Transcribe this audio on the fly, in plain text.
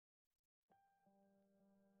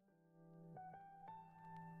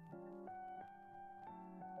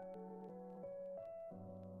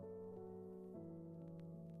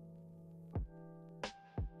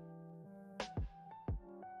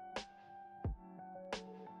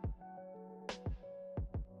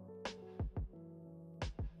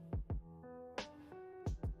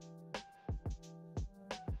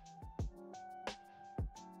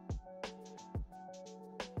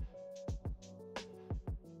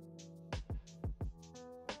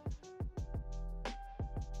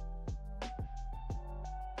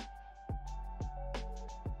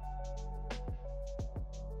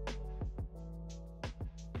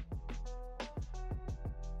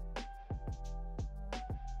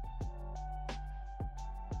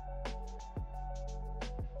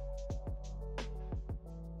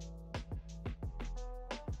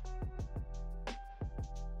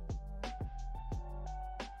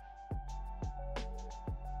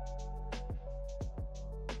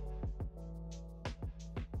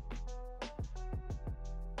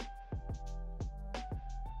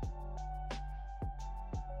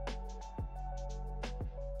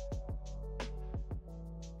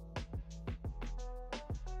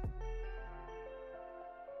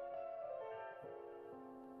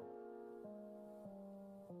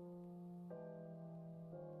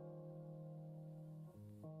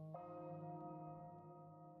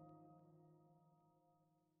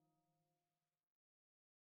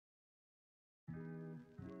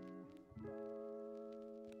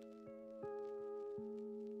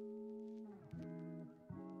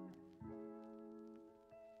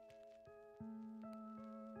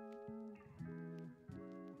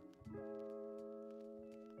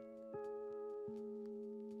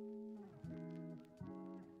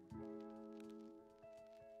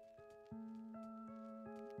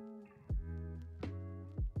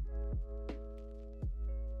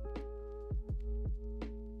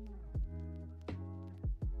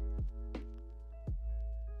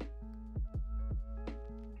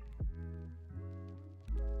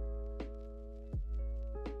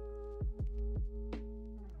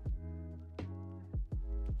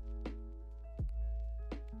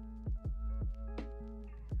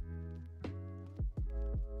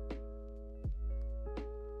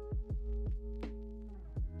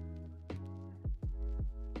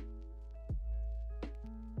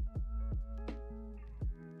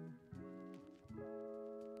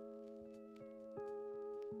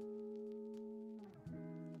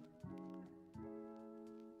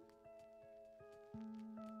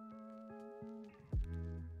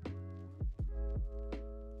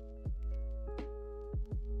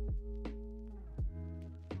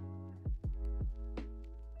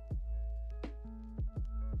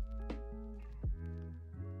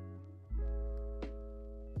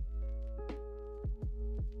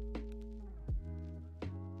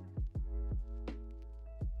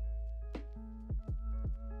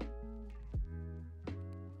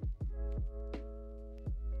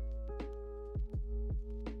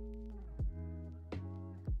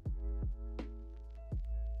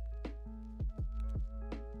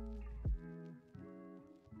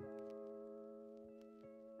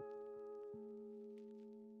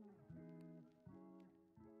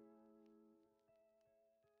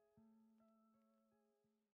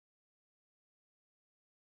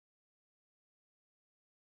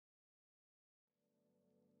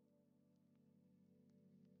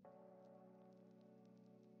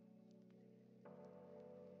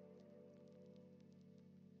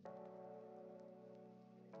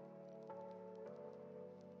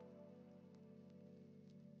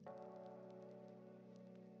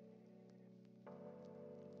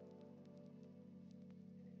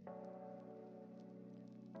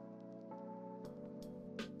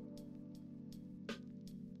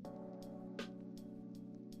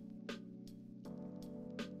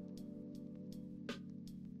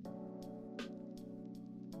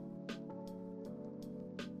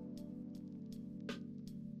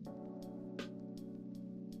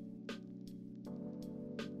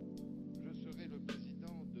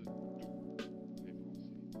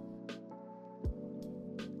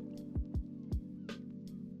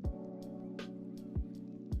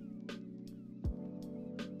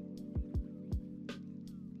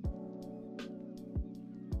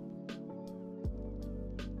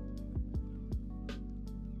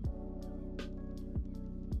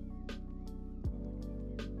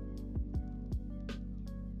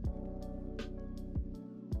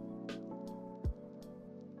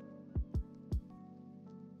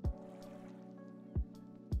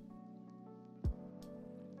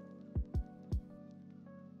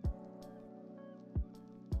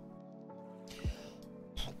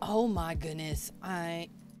Oh my goodness. I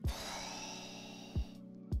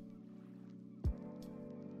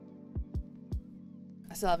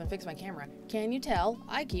still haven't fixed my camera. Can you tell?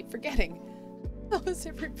 I keep forgetting. How was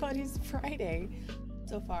everybody's Friday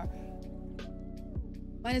so far?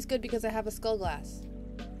 Mine is good because I have a skull glass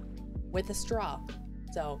with a straw.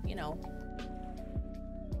 So, you know.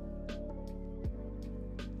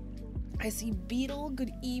 I see Beetle.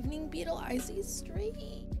 Good evening, Beetle. I see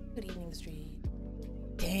Street. Good evening, Street.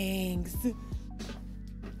 Thanks.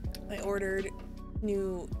 I ordered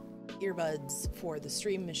new earbuds for the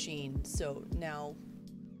stream machine, so now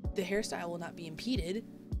the hairstyle will not be impeded.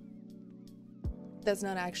 That's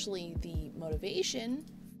not actually the motivation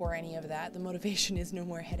for any of that. The motivation is no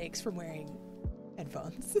more headaches from wearing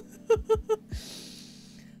headphones.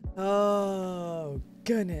 Oh,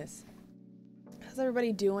 goodness. How's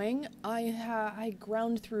everybody doing? I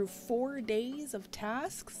ground through 4 days of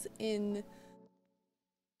tasks in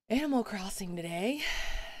Animal Crossing today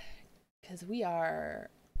because we are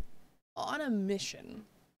on a mission.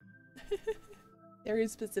 Very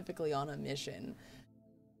specifically on a mission.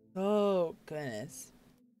 Oh, goodness.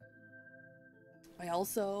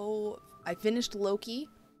 I finished Loki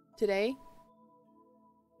today.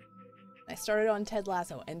 I started on Ted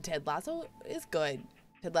Lasso, and Ted Lasso is good.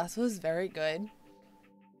 Ted Lasso is very good.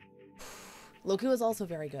 Loki was also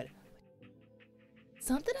very good.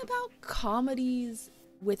 Something about comedies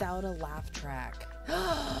without a laugh track.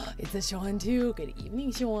 It's a Sean too. Good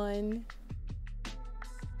evening, Sean.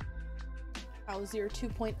 How's your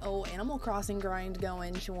 2.0 Animal Crossing grind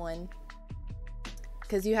going, Sean?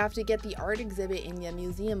 Because you have to get the art exhibit in your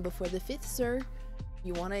museum before the 5th, sir.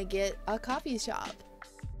 You want to get a coffee shop.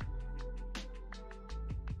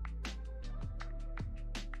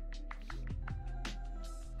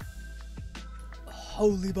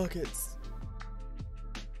 Holy buckets.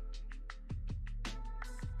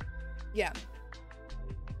 Yeah.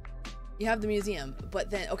 You have the museum, but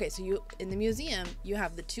then, okay, so in the museum, you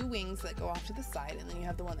have the 2 wings that go off to the side, and then you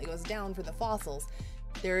have the one that goes down for the fossils.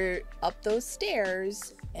 They're up those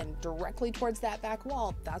stairs, and directly towards that back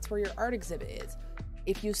wall, that's where your art exhibit is.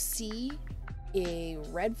 If you see a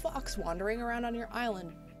red fox wandering around on your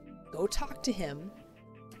island, go talk to him.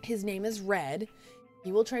 His name is Red.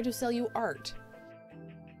 He will try to sell you art.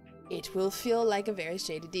 It will feel like a very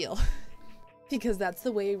shady deal because that's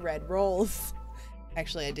the way Red rolls.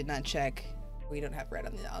 Actually, I did not check. We don't have Red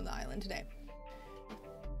on the island today.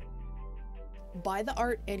 Buy the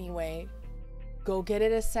art anyway. Go get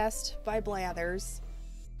it assessed by Blathers.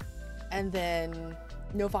 And then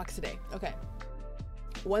no fox today. Okay.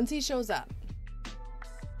 Once he shows up,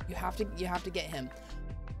 you have to get him.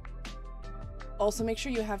 Also, make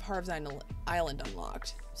sure you have Harv's Island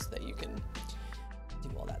unlocked so that you can do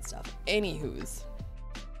all that stuff. Anywho's,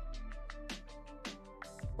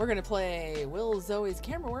 we're gonna play Will Zoe's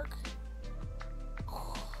camera work.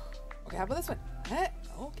 Okay, how about this one?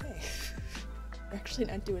 Okay. We're actually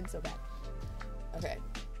not doing so bad. Okay.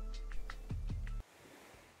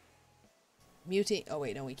 Muting. Oh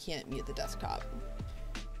wait, no, we can't mute the desktop.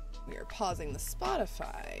 We are pausing the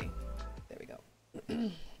Spotify. There we go.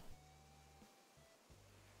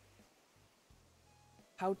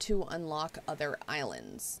 How to unlock other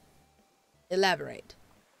islands. Elaborate.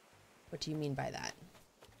 What do you mean by that?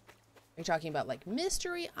 Are you talking about like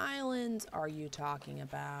mystery islands? Are you talking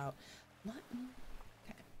about what?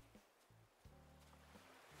 Okay.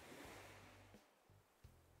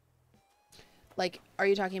 Like, are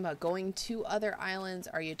you talking about going to other islands?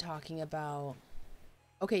 Are you talking about,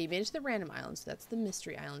 okay, you made it to the random islands, so that's the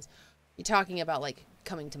mystery islands. You talking about like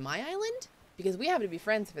coming to my island? Because we have to be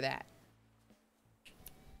friends for that.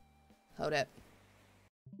 Hold up.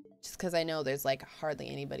 Just because I know there's like hardly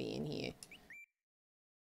anybody in here.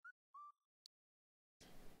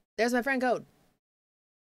 There's my friend code.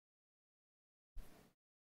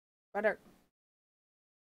 Brother.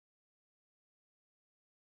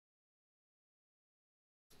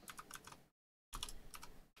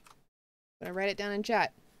 Gonna write it down in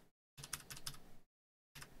chat.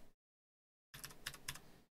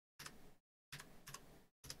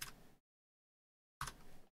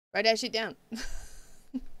 Write that shit down.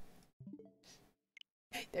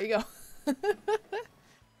 There you go.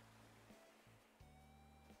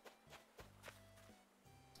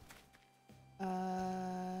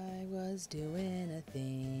 I was doing a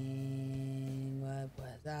thing. What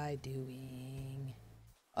was I doing?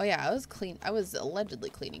 Oh yeah, I was allegedly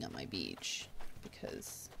cleaning up my beach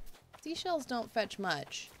because seashells don't fetch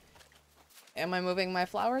much. Am I moving my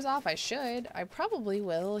flowers off? I should. I probably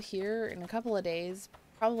will here in a couple of days.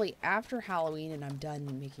 Probably after Halloween, and I'm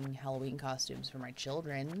done making Halloween costumes for my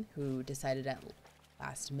children who decided at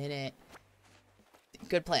last minute.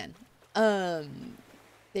 Good plan.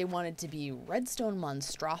 They wanted to be redstone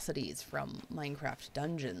monstrosities from Minecraft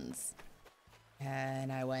Dungeons.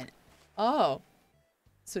 And I went, oh.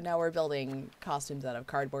 So now we're building costumes out of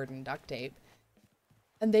cardboard and duct tape.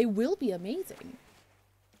 And they will be amazing.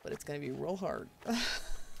 But it's going to be real hard.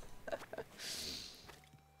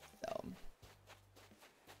 So.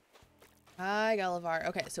 Hi, Gullivar.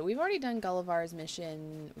 Okay, so we've already done Gullivar's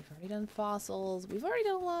mission. We've already done fossils. We've already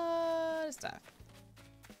done a lot of stuff.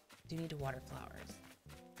 Do need to water flowers.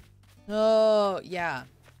 Oh, yeah.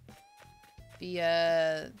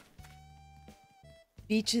 The,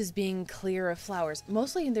 beaches being clear of flowers.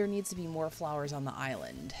 Mostly there needs to be more flowers on the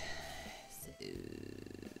island. So...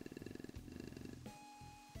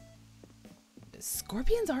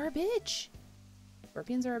 Scorpions are a bitch.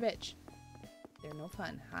 Scorpions are a bitch. They're no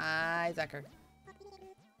fun. Hi, Zucker.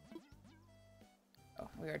 Oh,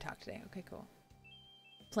 we already talked today. Okay, cool.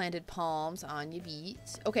 Planted palms on your beat.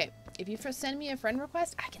 Okay, if you send me a friend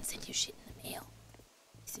request, I can send you shit in the mail.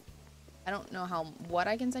 I don't know what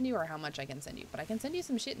I can send you or how much I can send you, but I can send you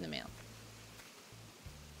some shit in the mail.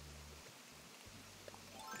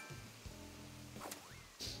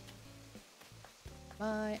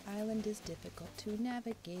 My island is difficult to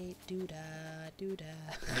navigate. Doo-da, doo-da.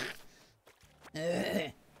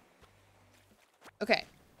 Okay.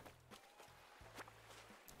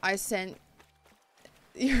 I sent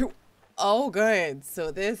your... Oh, good. So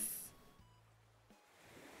this...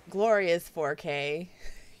 glorious 4K.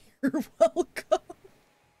 You're welcome.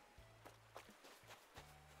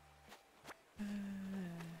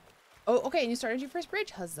 Oh, okay. And you started your first bridge.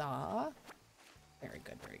 Huzzah. Very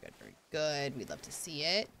good, very good, very good. We'd love to see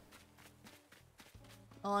it.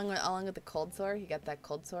 Along with the cold sore. You got that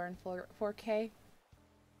cold sore in 4K?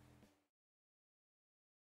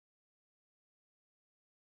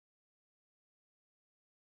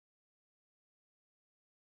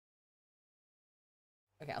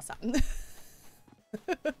 Okay, I'll stop.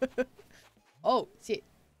 Oh, shit.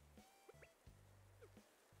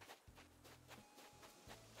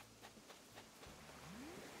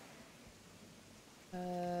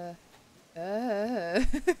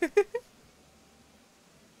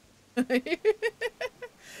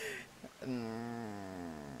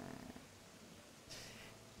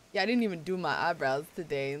 Yeah, I didn't even do my eyebrows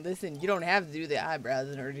today. Listen, you don't have to do the eyebrows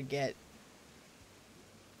in order to get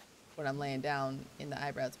what I'm laying down in the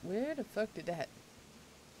eyebrows. Where the fuck did that...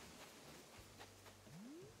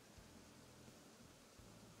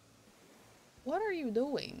 What are you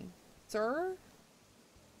doing, sir?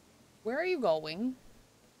 Where are you going?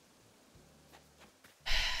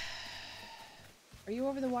 Are you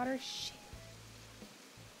over the water? Shit.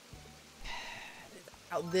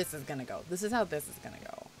 How this is gonna go. This is how this is gonna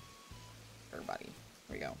go. Everybody,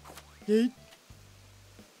 here we go. Yeet.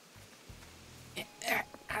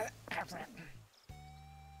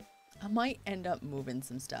 I might end up moving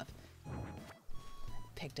some stuff.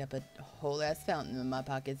 Picked up a whole ass fountain in my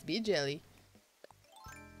pockets. Be jelly.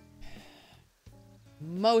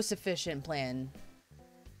 Most efficient plan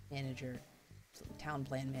manager. Town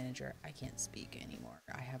plan manager. I can't speak anymore.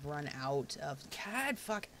 I have run out of... God,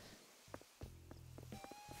 fuck.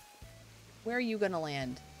 Where are you gonna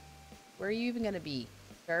land? Where are you even gonna be,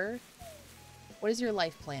 sir? What is your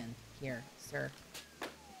life plan here, sir?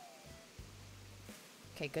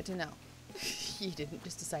 Okay, good to know. You didn't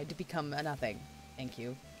just decide to become a nothing. Thank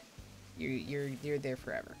you. You're there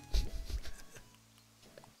forever.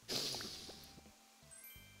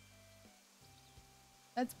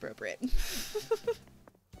 That's appropriate.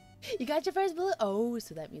 You got your first bullet? Oh,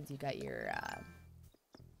 so that means you got your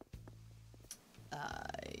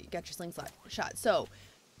slingshot shot. So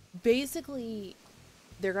basically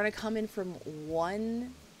they're gonna come in from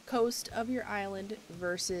one coast of your island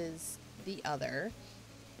versus the other,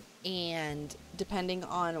 and depending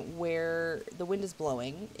on where the wind is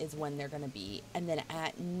blowing is when they're gonna be, and then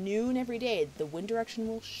at noon every day the wind direction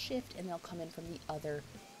will shift and they'll come in from the other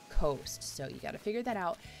coast. So you got to figure that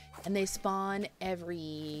out, and they spawn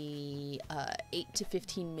every 8 to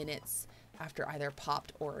 15 minutes after either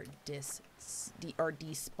popped or despawned,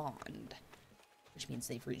 which means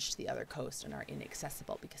they've reached the other coast and are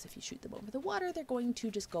inaccessible, because if you shoot them over the water they're going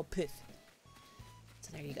to just go poof.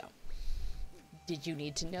 So there you go. Did you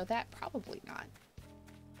need to know that? Probably not,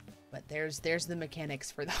 but there's the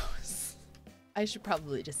mechanics for those. I should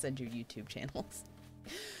probably just send you YouTube channels.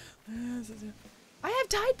 I have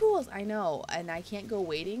tide pools! I know, and I can't go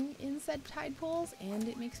wading in said tide pools, and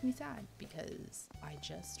it makes me sad, because I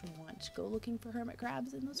just want to go looking for hermit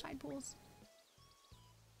crabs in those tide pools.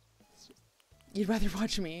 You'd rather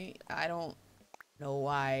watch me? I don't know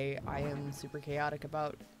why I am super chaotic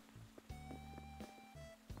about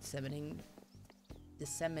disseminating.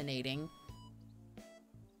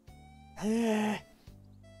 A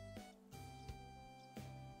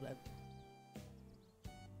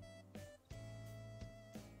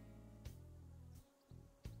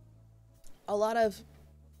lot of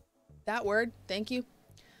that word, thank you.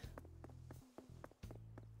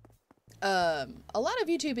 A lot of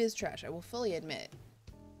YouTube is trash, I will fully admit.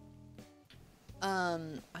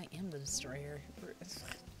 I am the destroyer.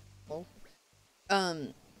 Well, a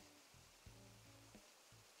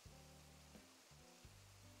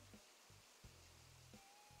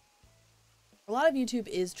lot of YouTube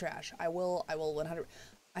is trash. I will 100.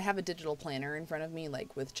 I have a digital planner in front of me,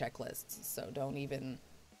 like with checklists, so don't even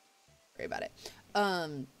worry about it.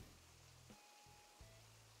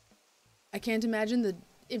 I can't imagine the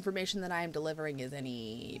information that I am delivering is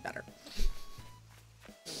any better.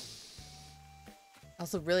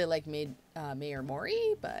 Also really like Mayor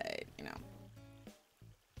Mori, but you know.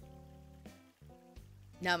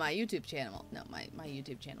 Now my YouTube channel. No, my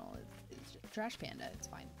YouTube channel is just Trash Panda. It's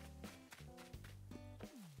fine.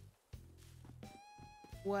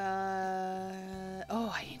 What?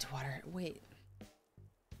 Oh, I need to water. Wait.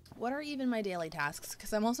 What are even my daily tasks?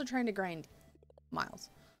 Because I'm also trying to grind miles.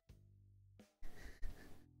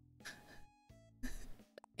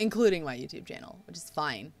 Including my YouTube channel, which is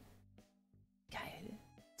fine. God,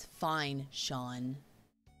 it's fine, Sean.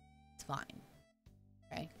 It's fine.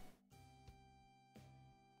 Okay.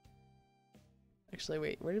 Actually,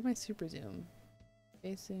 wait, where did my super zoom?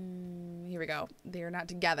 Jason, here we go. They are not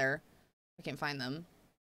together. I can't find them.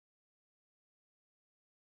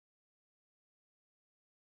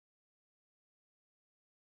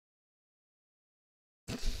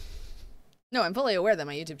 No, I'm fully aware that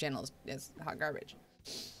my YouTube channel is hot garbage.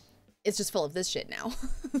 It's just full of this shit now.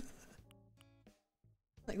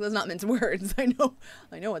 Like, let's not mince words. I know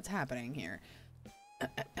what's happening here.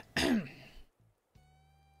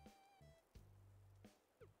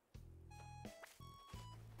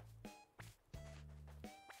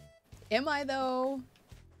 Am I though?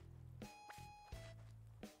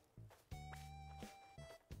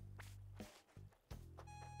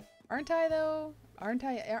 Aren't I though? Aren't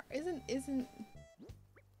I? Isn't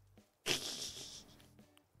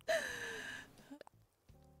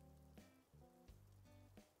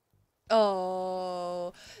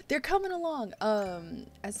Oh, they're coming along. They're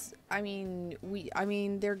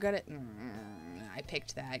good at. I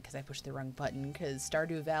picked that because I pushed the wrong button. Because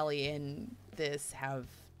Stardew Valley and this have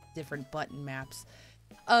different button maps.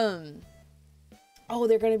 Oh,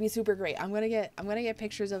 they're gonna be super great. I'm gonna get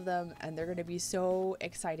pictures of them, and they're gonna be so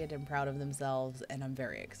excited and proud of themselves, and I'm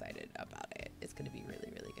very excited about it. It's gonna be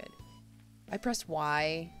really, really good. I pressed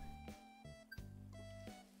Y.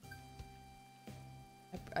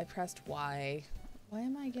 I pressed Y. Why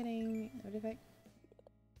am I getting notified?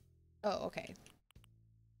 Oh, okay.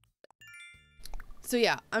 So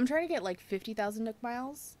yeah, I'm trying to get like 50,000 Nook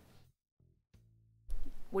Miles.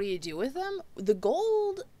 What do you do with them? The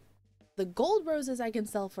gold roses I can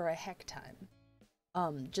sell for a heck ton.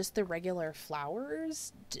 Just the regular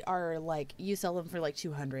flowers are like, you sell them for like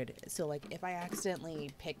 200. So like if I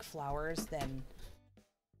accidentally pick flowers, then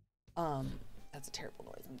that's a terrible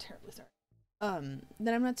noise. I'm terribly sorry.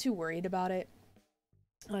 Then I'm not too worried about it.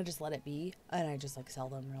 I just let it be, and I just like sell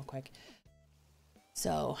them real quick.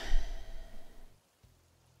 So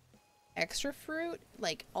extra fruit,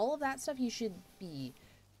 like all of that stuff you should be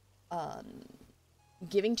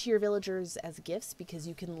giving to your villagers as gifts, because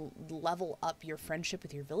you can level up your friendship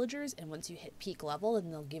with your villagers, and once you hit peak level,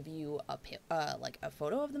 and they'll give you a like a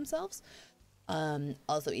photo of themselves.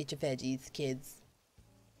 Also eat your veggies, kids.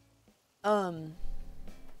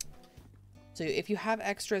 So if you have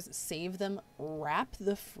extras, save them, wrap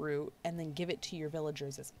the fruit, and then give it to your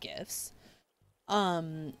villagers as gifts.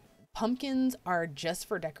 Pumpkins are just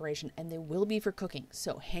for decoration, and they will be for cooking,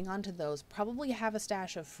 so hang on to those. Probably have a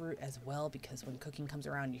stash of fruit as well, because when cooking comes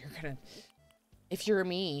around, you're gonna, if you're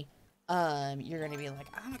me, you're gonna be like,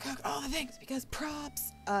 I'm gonna cook all the things because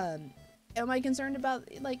props. Am I concerned about,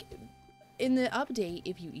 like, in the update,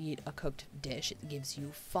 if you eat a cooked dish, it gives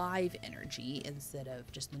you 5 energy instead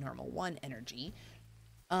of just the normal 1 energy.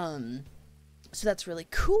 So that's really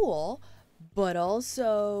cool. But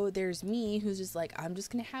also, there's me who's just like, I'm just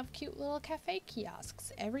gonna have cute little cafe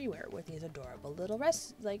kiosks everywhere with these adorable little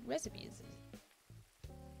recipes.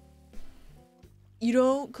 You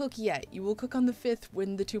don't cook yet. You will cook on the 5th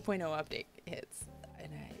when the 2.0 update hits.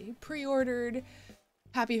 And I pre-ordered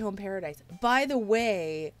Happy Home Paradise. By the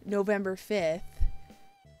way, November 5th,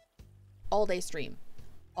 all day stream.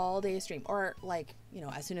 all day stream. Or like, you know,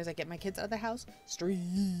 as soon as I get my kids out of the house,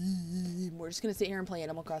 stream. We're just gonna sit here and play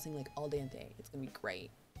Animal Crossing like all day and day. It's gonna be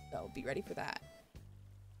great. So be ready for that.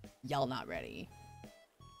 Y'all not ready.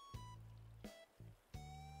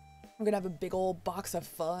 We're gonna have a big old box of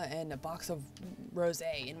pho and a box of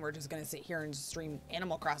rosé, and we're just gonna sit here and stream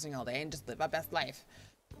Animal Crossing all day and just live my best life.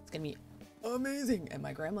 It's gonna be amazing, and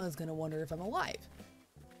my grandma is gonna wonder if I'm alive.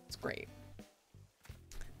 It's great.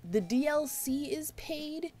 The DLC is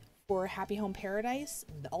paid for Happy Home Paradise.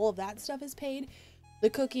 All of that stuff is paid. The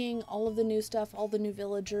cooking, all of the new stuff, all the new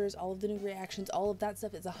villagers, all of the new reactions, all of that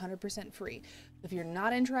stuff is 100% free. If you're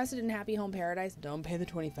not interested in Happy Home Paradise, don't pay the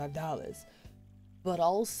 $25. But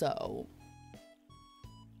also,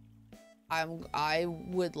 I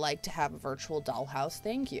would like to have a virtual dollhouse.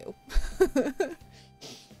 Thank you.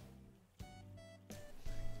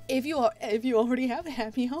 If you already have a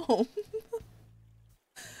happy home,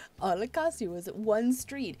 all it costs you is one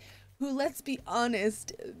street, who, let's be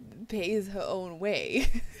honest, pays her own way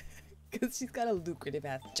because she's got a lucrative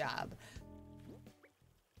ass job.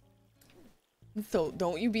 So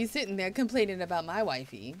don't you be sitting there complaining about my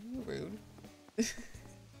wifey. Rude.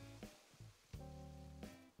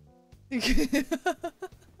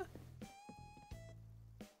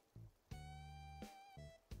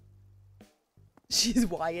 She's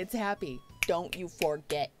why it's happy. Don't you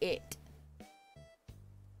forget it.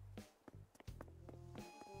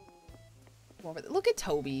 Look at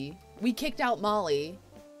Toby. We kicked out Molly.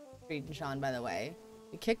 Reed and Sean, by the way.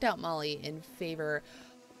 We kicked out Molly in favor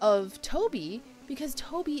of Toby because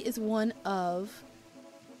Toby is one of...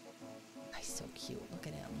 He's so cute. Look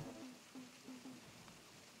at him.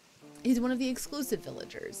 He's one of the exclusive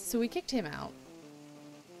villagers. So we kicked him out.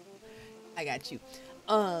 I got you.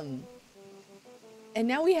 And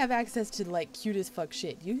now we have access to like cute as fuck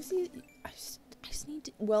shit. You see, I just need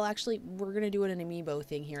to, well, actually, we're gonna do an amiibo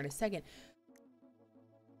thing here in a second.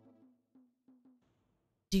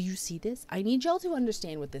 Do you see this? I need y'all to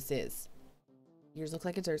understand what this is. Yours look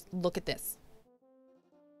like it's yours. Look at this.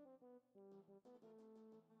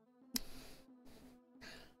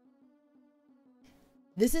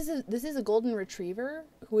 This is a golden retriever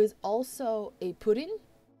who is also a pudding,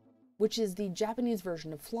 which is the Japanese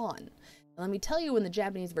version of flan. And let me tell you when the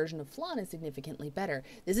Japanese version of flan is significantly better.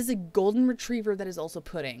 This is a golden retriever that is also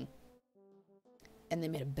pudding. And they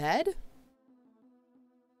made a bed.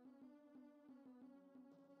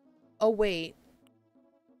 Oh, wait.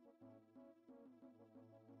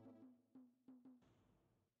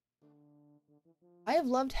 I have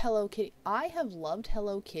loved Hello Kitty. I have loved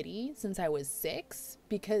Hello Kitty since I was 6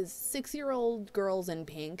 because 6-year-old girls in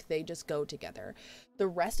pink, they just go together. The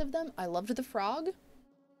rest of them, I loved the frog.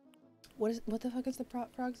 What the fuck is the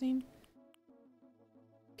frog's name?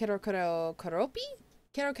 Koropi?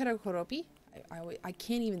 Koropi? I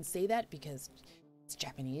can't even say that because it's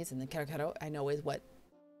Japanese and the kero I know is what...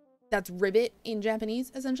 That's ribbit in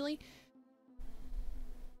Japanese, essentially.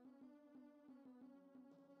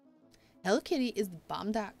 Hello Kitty is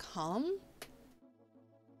bomb.com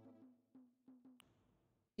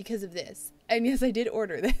because of this. And yes, I did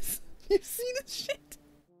order this. You see this shit?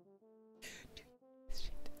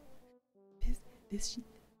 Dude,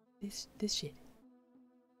 this shit.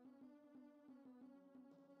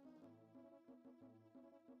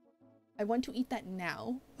 I want to eat that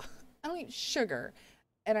now. I don't eat sugar,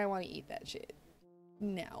 and I want to eat that shit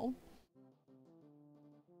now.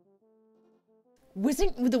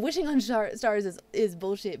 The wishing on stars is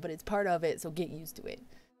bullshit, but it's part of it, so get used to it.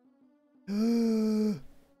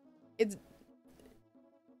 It's...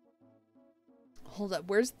 Hold up,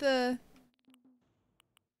 where's the...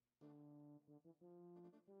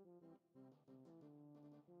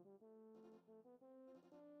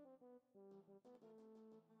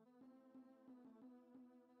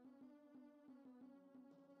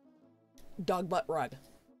 Dog butt rug.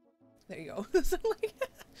 There you go. So like,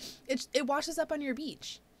 it washes up on your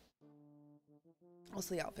beach.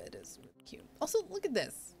 Also, the outfit is really cute. Also, look at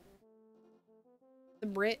this.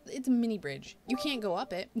 It's a mini bridge. You can't go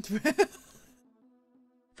up it.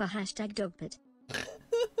 For hashtag dogpit.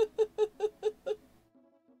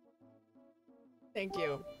 Thank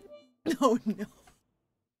you. Oh no.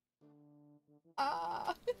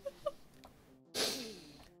 Ah.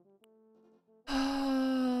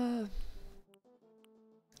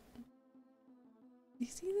 You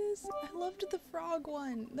see this? I loved the frog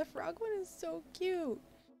one. The frog one is so cute.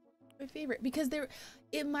 My favorite because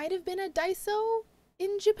it might have been a Daiso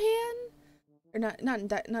in Japan, or not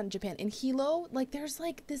in Japan, in Hilo. Like there's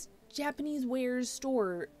like this Japanese wares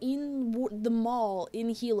store in the mall in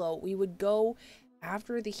Hilo. We would go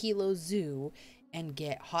after the Hilo Zoo and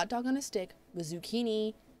get hot dog on a stick with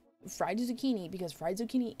zucchini, fried zucchini, because fried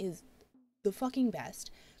zucchini is the fucking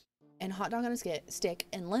best, and hot dog on a stick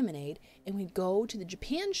and lemonade. And we'd go to the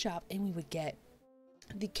Japan shop and we would get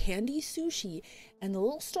the candy sushi and the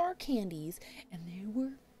little star candies, and they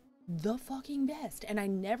were the fucking best. And I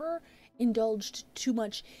never indulged too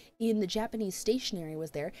much in the Japanese stationery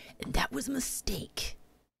was there, and that was a mistake.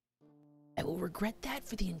 I will regret that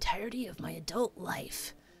for the entirety of my adult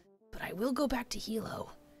life. But I will go back to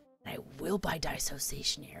Hilo, and I will buy Daiso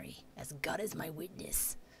stationery, as God is my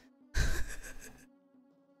witness.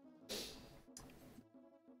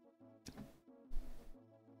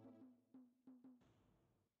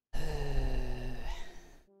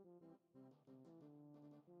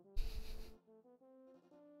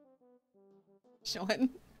 Sean.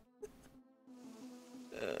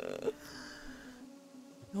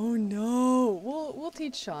 Oh no. We'll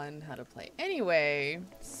teach Sean how to play. Anyway,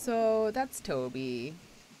 so that's Toby.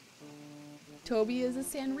 Toby is a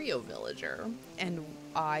Sanrio villager, and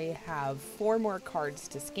I have 4 more cards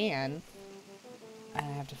to scan. And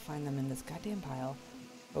I have to find them in this goddamn pile.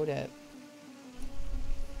 Go to...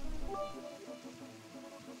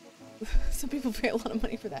 Some people pay a lot of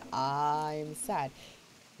money for that. I'm sad.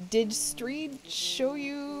 Did Streed show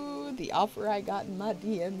you the offer I got in my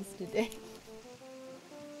DMs today?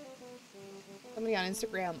 Somebody on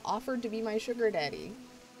Instagram offered to be my sugar daddy.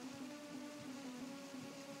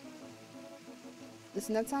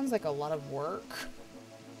 Listen, that sounds like a lot of work.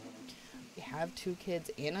 We have 2 kids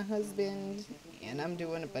and a husband, and I'm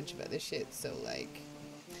doing a bunch of other shit, so like,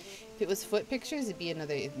 if it was foot pictures, it'd be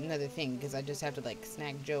another thing, because I just have to like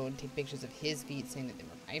snag Joe and take pictures of his feet saying that they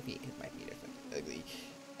were my feet, because my feet are fucking ugly.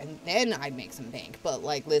 And then I'd make some bank, but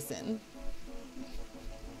like, listen.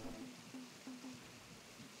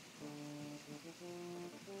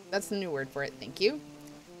 That's the new word for it, thank you.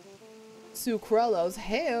 Sucrallos,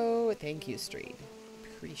 hey-o. Thank you, Street.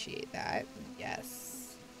 Appreciate that,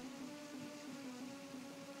 yes.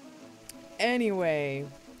 Anyway,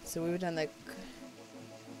 so we've done the...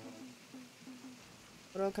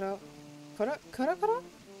 I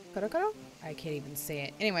can't even say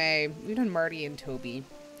it. Anyway, we've done Marty and Toby.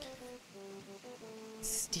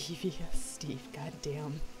 Stevie, Steve,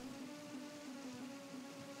 goddamn.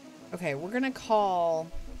 Okay, we're gonna call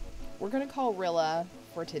Rilla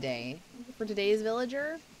for today. For today's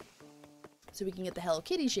villager. So we can get the Hello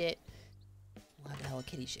Kitty shit. We'll have the Hello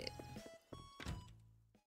Kitty shit.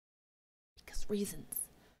 Because reasons.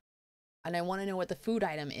 And I want to know what the food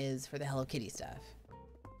item is for the Hello Kitty stuff.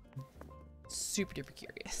 Super duper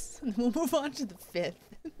curious. And then we'll move on to the 5th.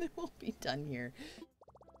 And then we'll be done here.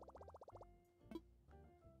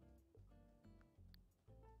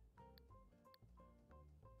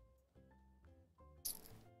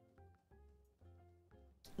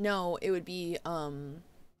 No, it would be aspartame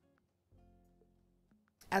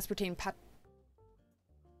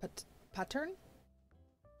pattern?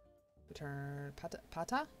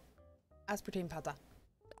 Pata? Aspartame pata.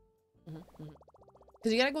 Because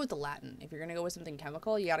you gotta go with the Latin. If you're gonna go with something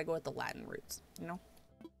chemical, you gotta go with the Latin roots, you know?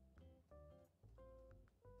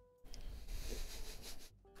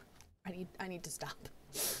 I need to stop.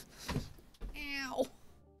 Ow!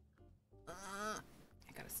 I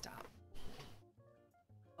gotta stop.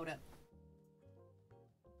 Hold up.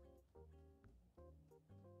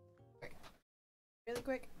 Okay. Really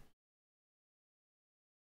quick.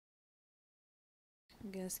 I'm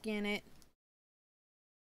gonna scan it.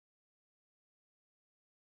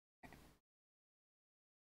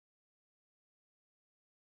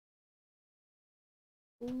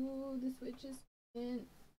 Oh, the switch is in.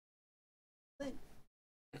 There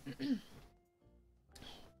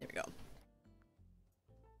we go.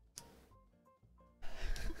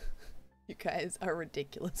 You guys are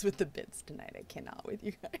ridiculous with the bits tonight. I cannot with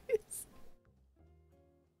you guys.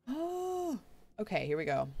 Oh, okay, here we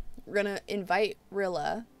go. We're gonna invite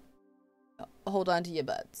Rilla. Hold on to your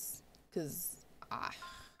butts, cause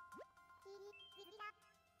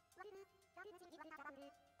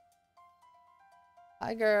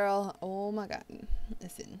Hi, girl. Oh my god.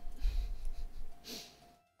 Listen.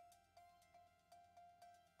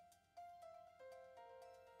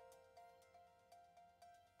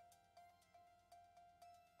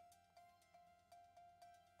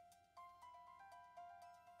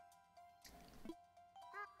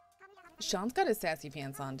 Sean's got his sassy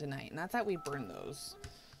pants on tonight, and I thought we burned those.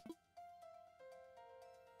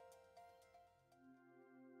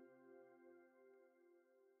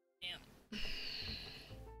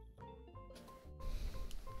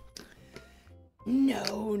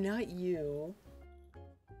 No, not you.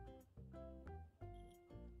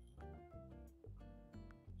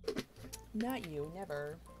 Not you,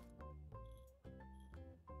 never.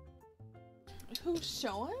 Who's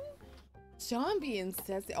Sean? Sean being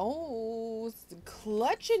sassy. Oh,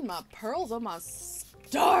 clutching my pearls on my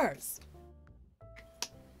stars.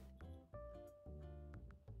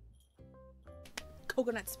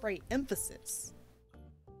 Coconut spray emphasis.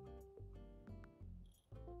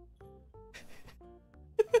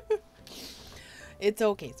 It's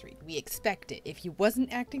okay, sweet. We expect it. If he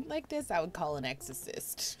wasn't acting like this, I would call an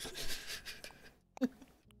exorcist.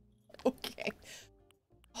 Okay.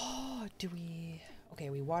 Oh, do we...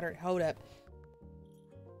 Okay, we watered... Hold up.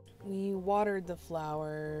 We watered the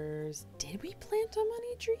flowers. Did we plant a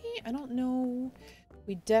money tree? I don't know.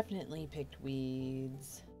 We definitely picked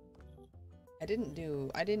weeds. I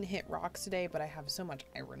didn't hit rocks today, but I have so much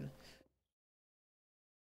iron.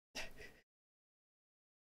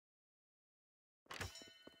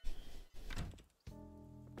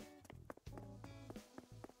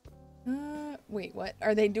 Wait, what?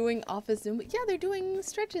 Are they doing office Zumba? Yeah, they're doing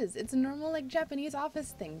stretches. It's a normal, like, Japanese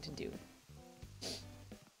office thing to do.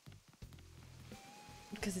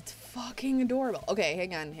 Because it's fucking adorable. Okay,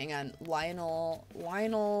 hang on.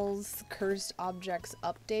 Lionel's cursed objects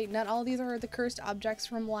update. Not all these are the cursed objects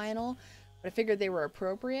from Lionel, but I figured they were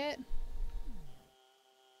appropriate.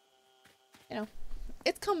 You know,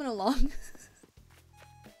 it's coming along.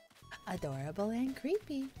 Adorable and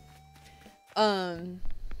creepy.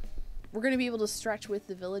 We're going to be able to stretch with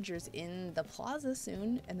the villagers in the plaza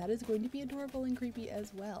soon, and that is going to be adorable and creepy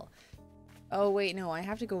as well. Oh, wait, no, I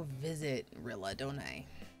have to go visit Rilla, don't I?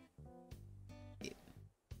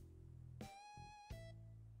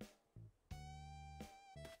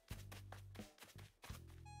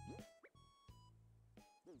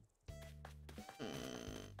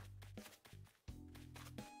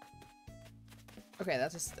 Okay,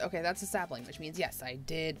 that's a sapling, which means yes, I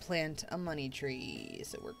did plant a money tree,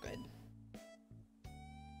 so we're good.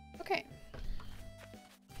 Okay.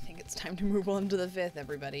 I think it's time to move on to the 5th,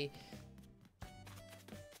 everybody.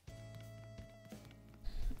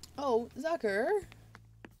 Oh, Zucker.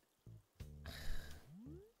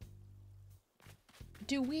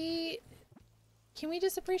 Can we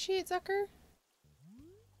just appreciate Zucker?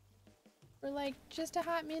 For like just a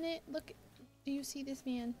hot minute? Look, do you see this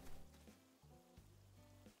man?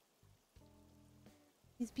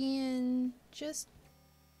 He's being just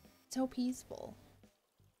so peaceful.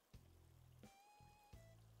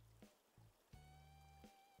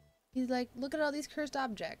 He's like, look at all these cursed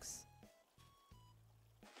objects.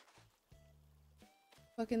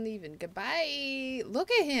 Fucking leaving. Goodbye. Look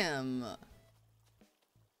at him.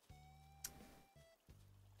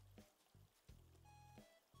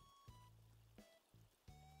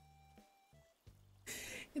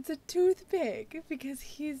 It's a toothpick because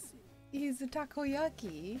he's a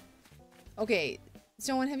takoyaki. Okay,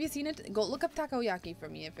 someone, have you seen it? Go look up takoyaki for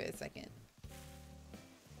me for a second.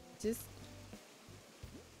 Just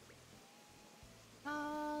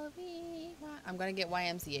all we want. I'm gonna get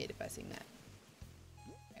YMCA'd if I sing that.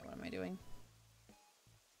 Okay, what am I doing?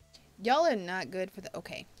 Y'all are not good for the.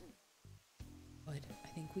 Okay. Good. I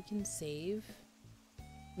think we can save.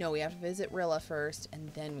 No, we have to visit Rilla first, and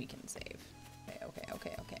then we can save. Okay.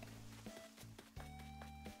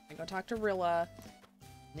 I go talk to Rilla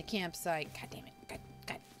in the campsite. God damn it. God.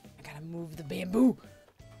 I gotta move the bamboo.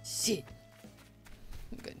 Shit.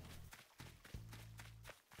 Good.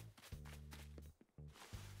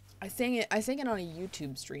 I sang it on a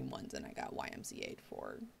YouTube stream once and I got YMCA'd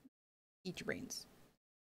for Eat Your Brains.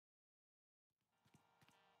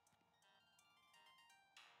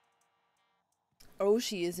 Oh,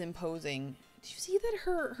 she is imposing. Do you see that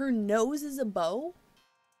her nose is a bow?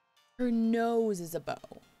 Her nose is a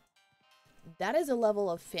bow. That is a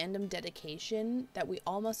level of fandom dedication that we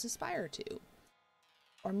all must aspire to.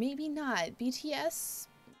 Or maybe not. BTS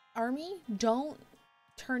Army, don't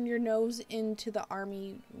turn your nose into the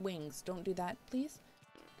army wings. Don't do that, please.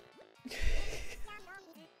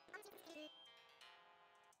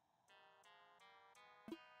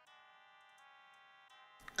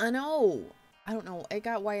 I know. I don't know. It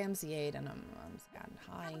got YMCA'd and I'm gotten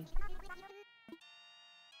high.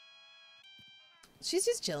 She's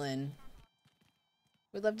just chilling.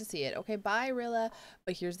 We'd love to see it. Okay, bye, Rilla.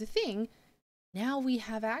 But here's the thing. Now we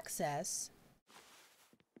have access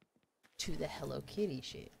to the Hello Kitty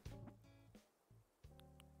shit.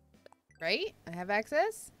 Right? I have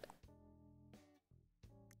access?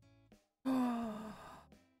 Oh,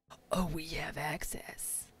 we have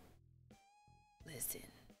access. Listen.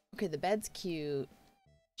 Okay, the bed's cute.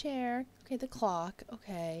 Chair. Okay, the clock.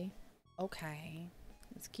 Okay.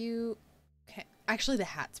 It's cute. Okay. Actually, the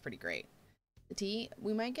hat's pretty great. The tea.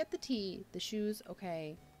 We might get the tea. The shoes.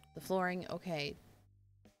 Okay. The flooring. Okay.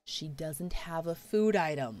 She doesn't have a food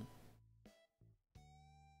item.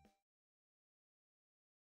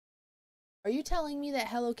 Are you telling me that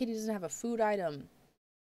Hello Kitty doesn't have a food item?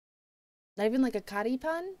 Not even like a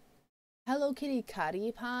karipan? Hello Kitty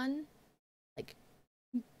karipan? Like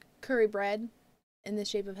curry bread in the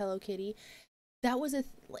shape of Hello Kitty. That was it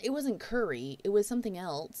wasn't curry. It was something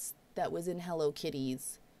else that was in Hello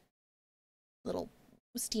Kitty's little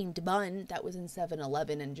steamed bun that was in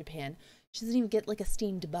 7-Eleven in Japan. She doesn't even get like a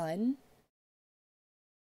steamed bun.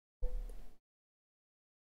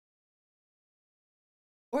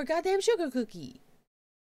 Or a goddamn sugar cookie.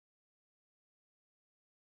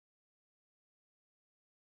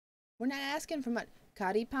 We're not asking for much.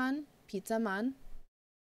 Karipan, pizza man.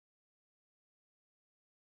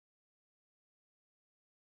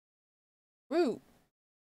 Root.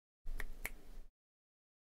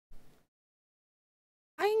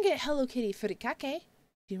 I can get Hello Kitty furikake.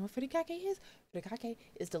 Do you know what furikake is? Furikake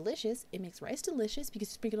is delicious. It makes rice delicious because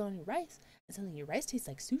you sprinkle it on your rice. And suddenly your rice tastes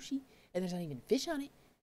like sushi. And there's not even fish on it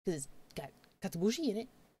because it's got katsuobushi in it.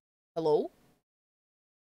 Hello?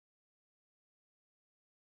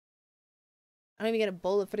 I don't even get a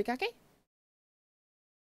bowl of furikake.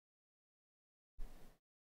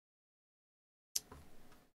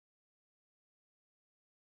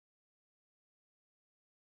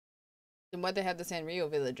 Then why they have the Sanrio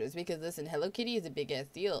villagers? Because listen, Hello Kitty is a big ass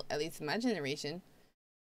deal, at least in my generation.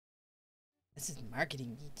 This is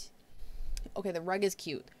marketing meat. Okay, the rug is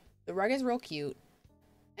cute. The rug is real cute.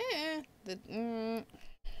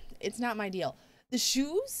 It's not my deal. The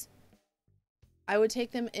shoes, I would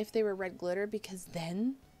take them if they were red glitter because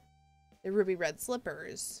then they're ruby red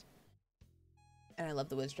slippers. And I love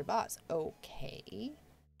the Wizard Boss. Okay.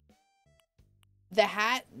 The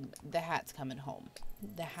hat's coming home.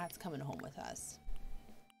 The hat's coming home with us.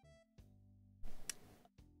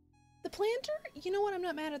 The planter? You know what? I'm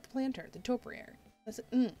not mad at the planter. The topiary.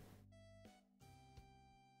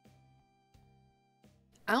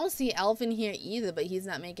 I don't see Elf in here either, but he's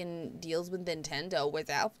not making deals with Nintendo. What's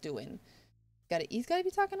Elf doing? He's got to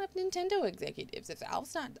be talking up Nintendo executives. If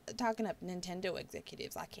Elf's not talking up Nintendo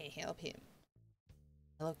executives, I can't help him.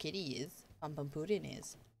 Hello Kitty is. Puddin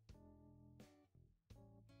is.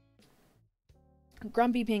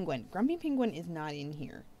 Grumpy Penguin. Grumpy Penguin is not in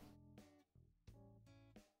here.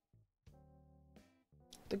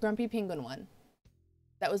 The Grumpy Penguin one.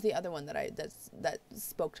 That was the other one that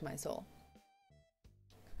spoke to my soul.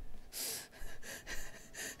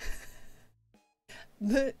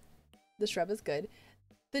 The shrub is good.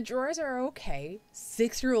 The drawers are okay.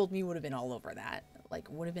 6-year-old me would have been all over that. Like,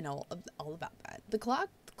 would have been all about that. The clock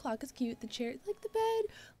is cute. The chair, like the bed.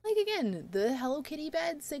 Like, again, the Hello Kitty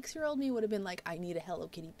bed. 6-year-old me would have been like, I need a Hello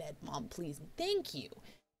Kitty bed, Mom, please. Thank you.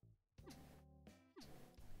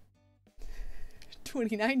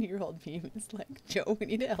 29-year-old me was like, Joe, we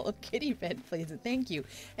need a Hello Kitty bed, please, and thank you.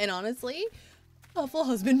 And honestly, awful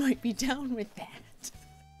husband might be down with that.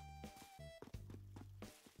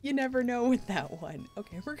 You never know with that one.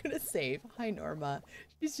 Okay, we're gonna save. Hi, Norma.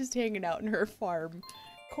 She's just hanging out in her farm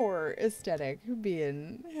core aesthetic,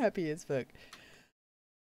 being happy as fuck.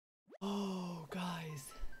 Oh, guys.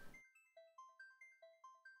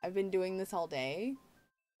 I've been doing this all day.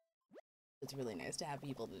 It's really nice to have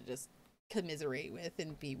people to just commiserate with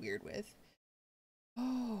and be weird with.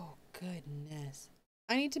 Oh, goodness.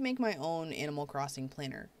 I need to make my own Animal Crossing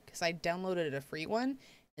planner because I downloaded a free one.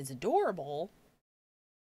 It's adorable.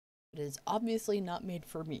 But it is obviously not made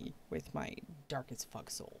for me with my dark as fuck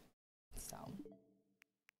soul. So.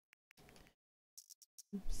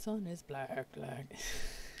 Sun is black.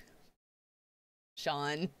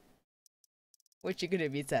 Sean. What you gonna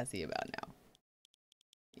be sassy about now?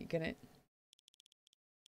 You gonna...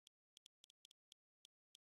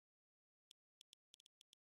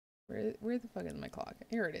 Where the fuck is my clock?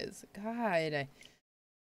 Here it is. God.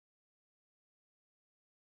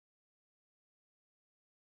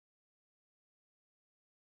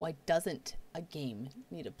 Why doesn't a game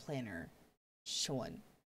need a planner? Sean.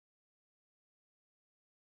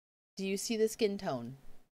 Do you see the skin tone?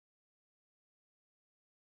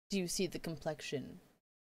 Do you see the complexion?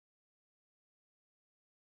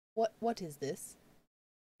 What is this?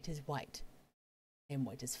 It is white. I am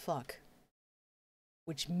white as fuck.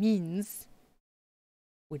 Which means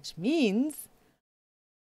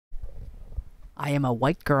I am a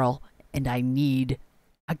white girl and I need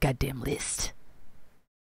a goddamn list.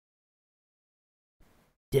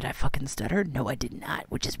 Did I fucking stutter? No, I did not,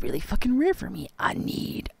 which is really fucking rare for me. I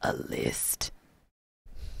need a list.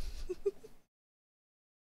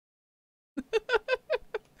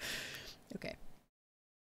 Okay.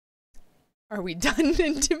 Are we done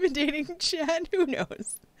intimidating chat? Who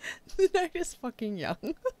knows? The night is fucking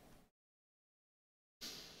young.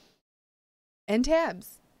 And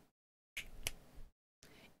tabs.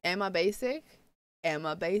 Am I basic? Am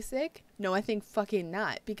I basic? No, I think fucking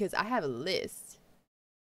not, because I have a list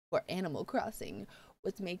for Animal Crossing,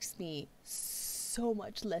 which makes me so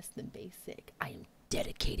much less than basic. I am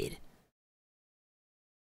dedicated.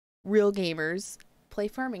 Real gamers play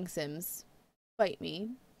farming sims. Fight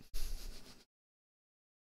me.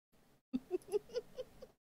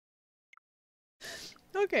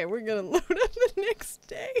 Okay, we're gonna load up the next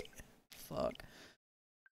day. Fuck.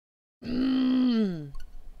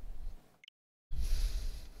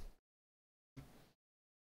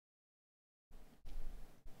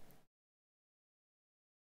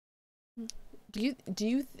 Do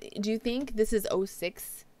you think this is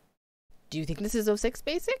 06? Do you think this is 06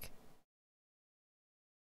 basic?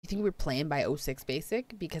 You think we're playing by 06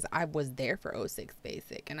 basic? Because I was there for 06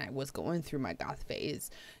 basic and I was going through my goth phase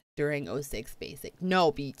during 06 basic.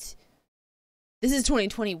 No, beat. This is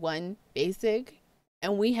 2021 basic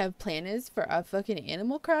and we have planners for a fucking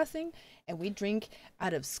Animal Crossing and we drink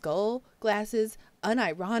out of skull glasses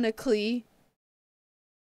unironically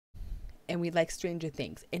and we like Stranger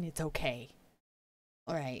Things and it's okay.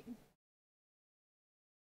 All right.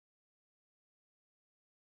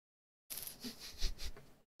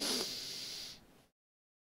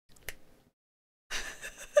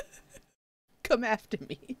 Come after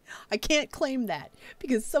me. I can't claim that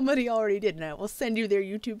because somebody already did, and I will send you their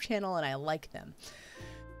YouTube channel and I like them.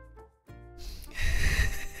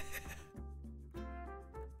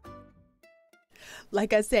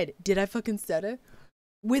 Like I said, did I fucking stutter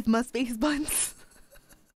with my space buns?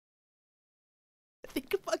 I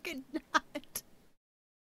think fucking not.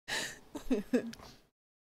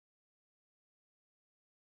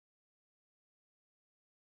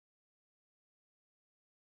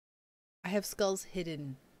 I have skulls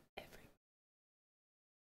hidden everywhere.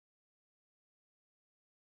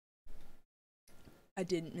 I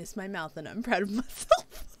didn't miss my mouth and I'm proud of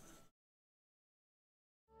myself.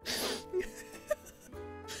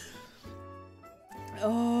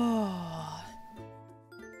 Oh.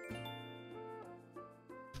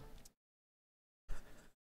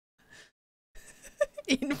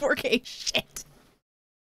 In 4K shit.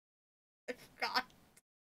 I forgot.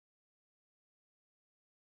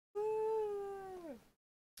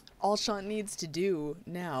 All Sean needs to do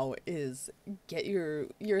now is get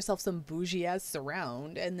yourself some bougie ass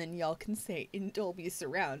surround, and then y'all can say in Dolby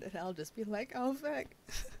surround, and I'll just be like, oh fuck,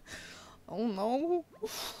 oh no,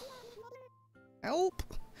 help.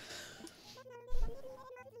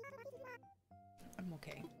 I'm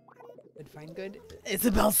okay. Good, fine, good.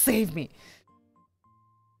 Isabel, save me.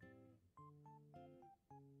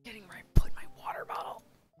 Getting where I put my water bottle.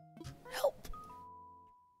 Help.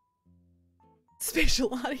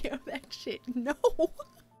 Spatial audio, that shit. No.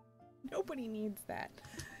 Nobody needs that.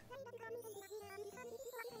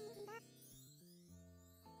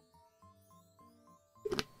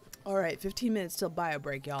 Alright, 15 minutes till bio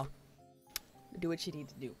break, y'all. Do what you need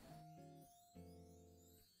to do.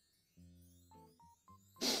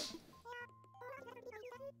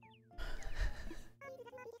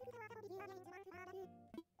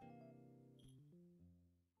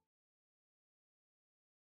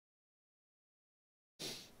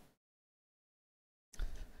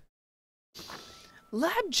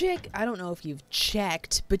 Lab chick, I don't know if you've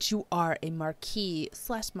checked, but you are a marquis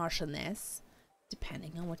 / marchioness.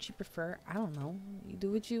 Depending on what you prefer. I don't know. You do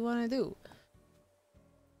what you want to do.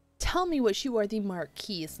 Tell me what you are the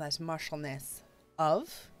marquis / marchioness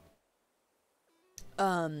of.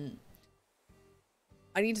 I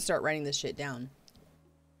need to start writing this shit down.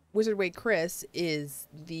 Wizard Way Chris is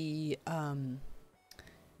the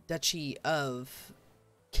Duchy of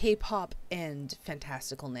K-pop and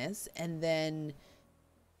fantasticalness, and then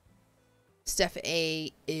Steph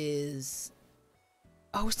A is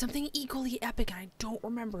something equally epic, and I don't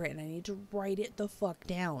remember it, and I need to write it the fuck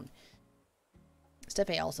down. Steph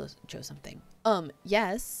A also chose something.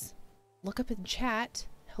 Yes. Look up in chat.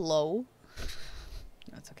 Hello.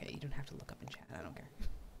 No, it's okay. You don't have to look up in chat. I don't care.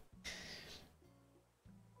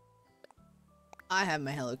 I have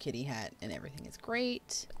my Hello Kitty hat, and everything is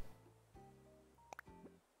great.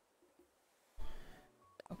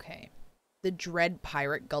 Okay. The Dread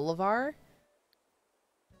Pirate Gullivar.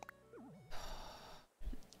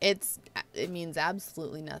 It means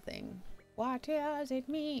absolutely nothing. What does it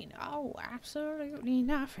mean? Oh, absolutely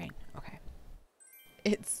nothing. Okay.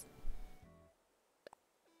 It's...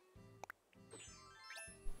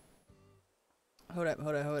 Hold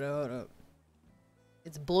up.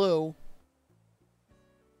 It's blue.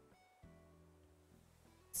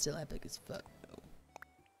 Still epic as fuck.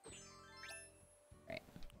 Right.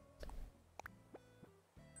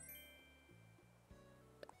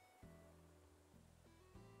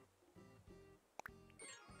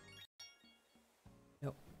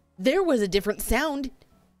 There was a different sound.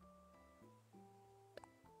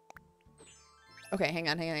 Okay, hang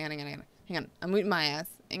on. Hang on. I'm muting my ass.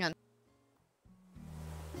 Hang on.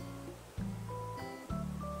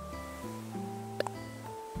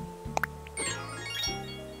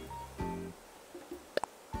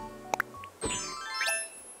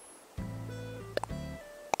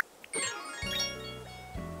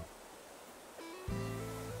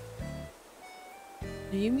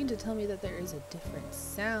 Do you mean to tell me that there is a different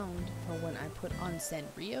sound for when I put on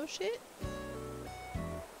Sanrio shit?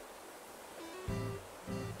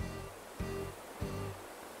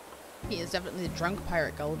 He is definitely the drunk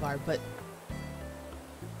pirate Gullivar, but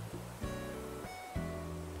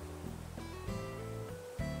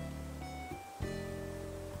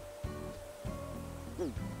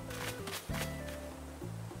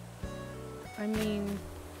I mean,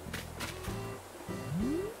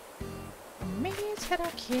 maybe it's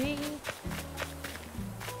okay.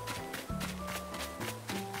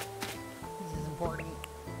 This is important.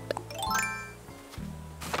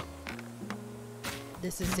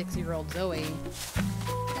 This is 6-year-old Zoe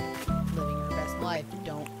living her best life.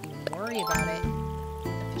 Don't even worry about it.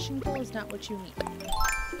 The fishing pole is not what you need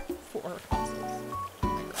for fossils.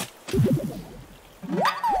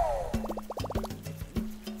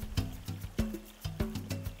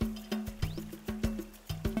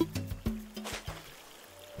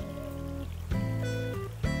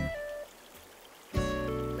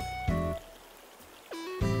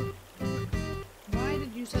 Why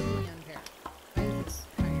did you suddenly unpair? Is this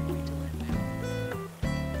how you're going to live now?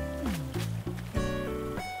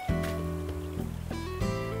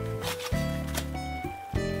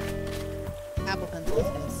 Apple pencils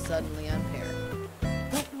and suddenly unpair.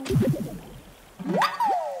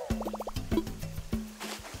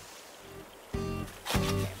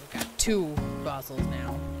 Okay, we've got 2 fossils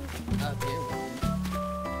now. Up here.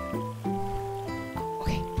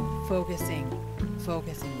 Okay, focusing.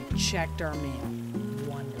 We checked our mail.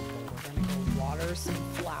 Wonderful. We're gonna go water some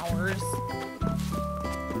flowers.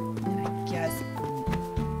 And I guess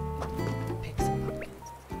pick some pumpkins.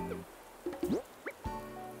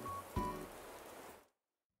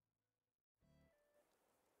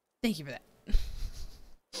 Thank you for that.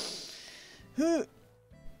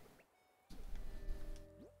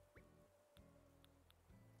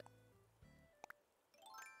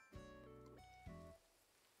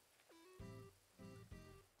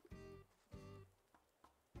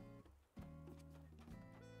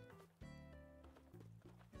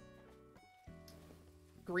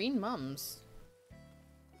 Green mums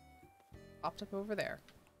popped up over there.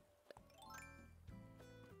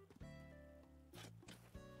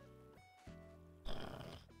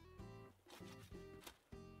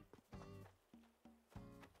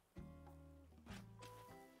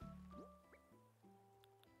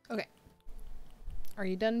 Okay. Are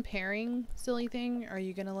you done pairing, silly thing? Are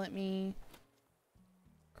you gonna let me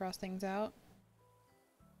cross things out?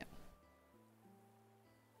 No.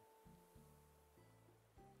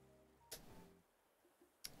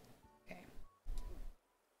 Okay.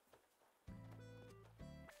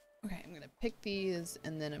 Okay, I'm gonna pick these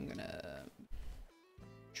and then I'm gonna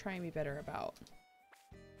try and be better about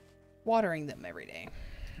watering them every day.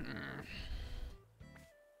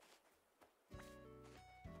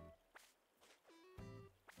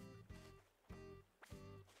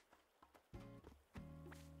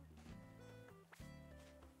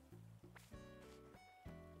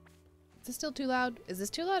 Is this still too loud? Is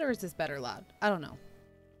this too loud or is this better loud? I don't know.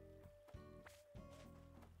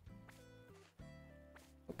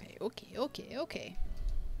 Okay. Oh no. Okay.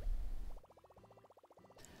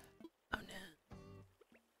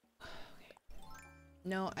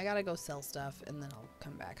 No, I gotta go sell stuff and then I'll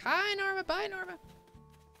come back. Hi Norma, bye Norma.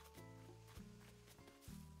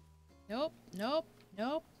 Nope.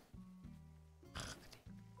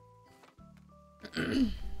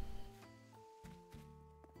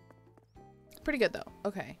 Pretty good though.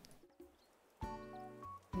 Okay.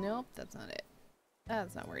 Nope, that's not it.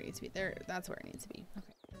 That's not where it needs to be. There, that's where it needs to be.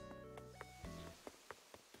 Okay.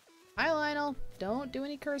 Hi Lionel. Don't do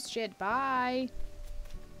any curse shit. Bye.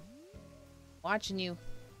 Watching you.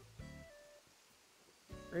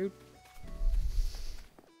 Rude.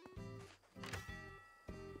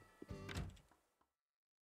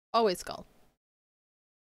 Always skull.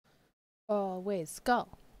 Always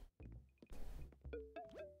skull.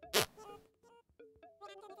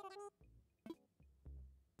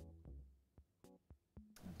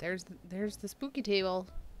 There's the spooky table.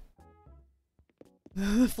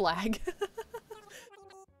 Flag.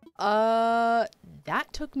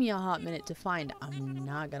 That took me a hot minute to find. I'm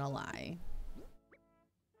not gonna lie.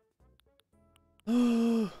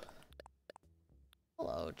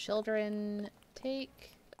 Hello, children.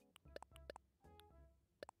 Take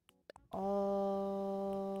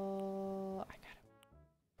all... I gotta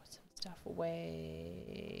put some stuff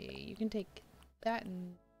away. You can take that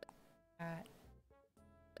and that.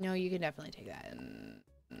 No, you can definitely take that. And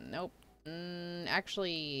nope.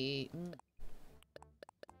 Actually...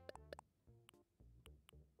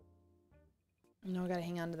 No, I gotta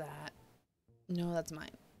hang on to that. No, that's mine.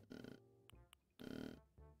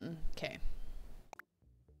 Okay.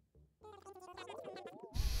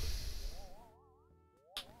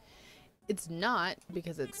 It's not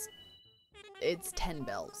because it's 10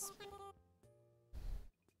 bells.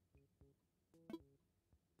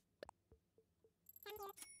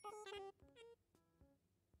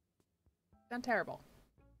 Not terrible.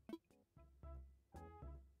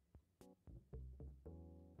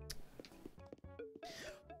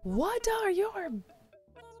 What are your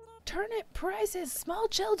turnip prices, small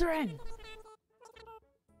children?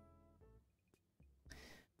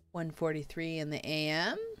 1:43 in the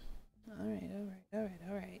AM. All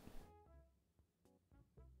right.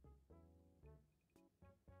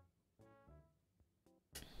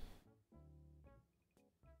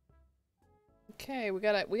 Okay, we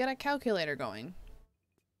got a calculator going.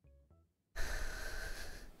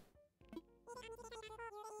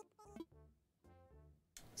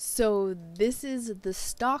 So this is the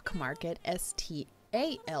stock market,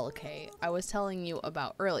 STALK, I was telling you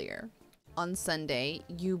about earlier. On Sunday,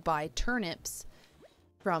 you buy turnips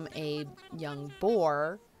from a young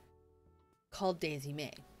boar called Daisy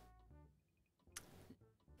May.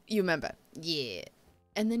 You remember? Yeah.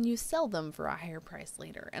 And then you sell them for a higher price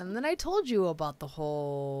later. And then I told you about the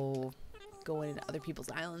whole going into other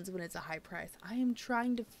people's islands when it's a high price. I am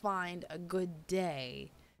trying to find a good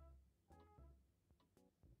day.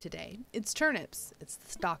 Today. It's turnips. It's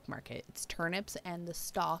the stock market. It's turnips and the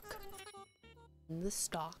stock. And the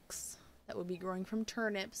stalks that would be growing from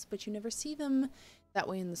turnips, but you never see them that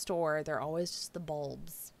way in the store. They're always just the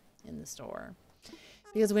bulbs in the store.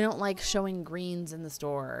 Because we don't like showing greens in the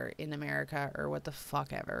store in America or what the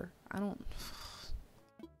fuck ever. I don't...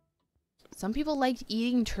 Some people like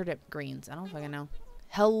eating turnip greens. I don't fucking know.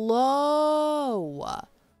 Hello!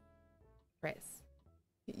 Chris.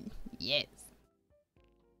 Yes.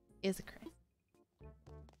 Is a Chris.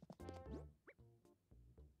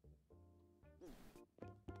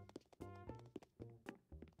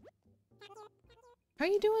 How are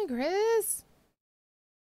you doing, Chris?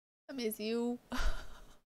 I miss you.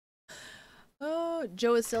 Oh,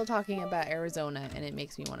 Joe is still talking about Arizona, and it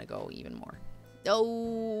makes me want to go even more.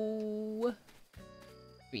 Oh,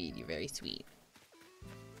 sweet. You're very sweet.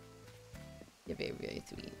 You're very, very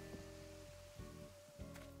sweet.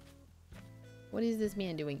 What is this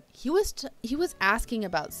man doing? He was asking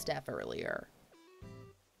about Steph earlier.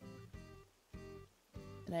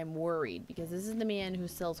 And I'm worried because this is the man who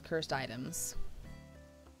sells cursed items.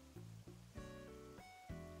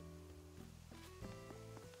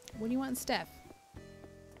 What do you want, Steph?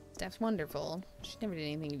 Steph's wonderful. She never did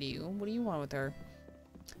anything to you. What do you want with her?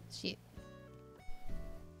 She...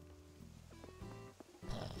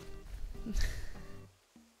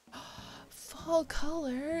 Fall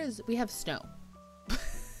colors! We have snow.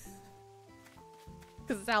 Because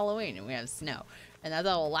it's Halloween and we have snow. And that's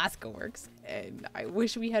how Alaska works. And I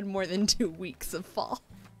wish we had more than 2 weeks of fall.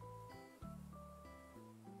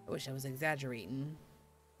 I wish I was exaggerating.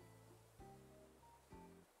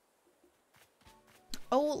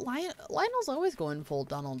 Oh, Lionel's always going full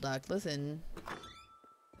Donald Duck. Listen.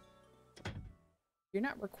 You're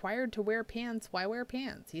not required to wear pants. Why wear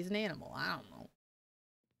pants? He's an animal. I don't know.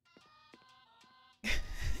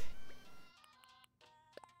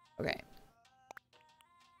 Okay.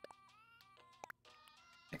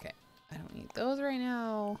 Okay. I don't need those right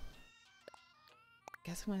now.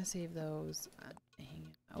 Guess I'm gonna save those.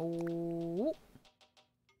 Oh.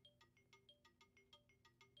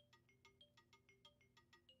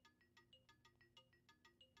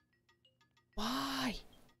 Why?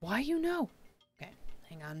 Why you know? Okay,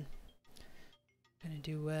 hang on. Gonna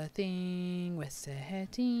do a thing with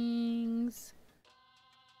settings.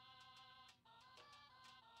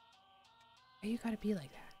 Why you gotta be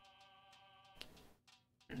like that?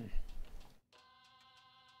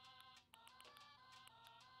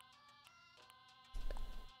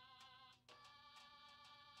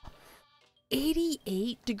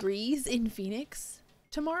 88 degrees in Phoenix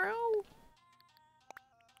tomorrow?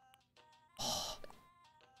 Oh.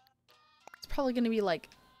 It's probably gonna be like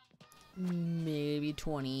maybe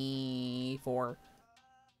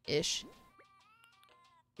 24-ish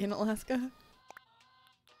in Alaska.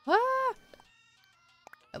 Ah!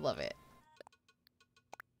 I love it.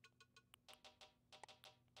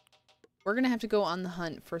 We're gonna have to go on the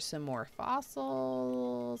hunt for some more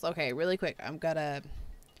fossils. Okay, really quick. I'm gonna...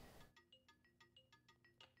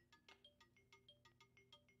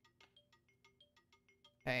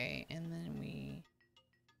 Okay, and then we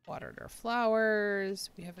watered our flowers.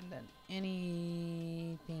 We haven't done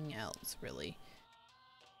anything else, really.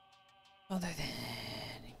 Other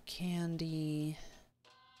than candy.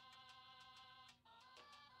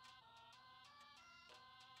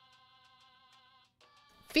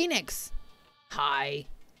 Phoenix! Hi.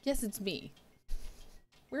 Yes, it's me.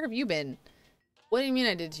 Where have you been? What do you mean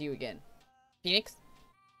I did to you again? Phoenix?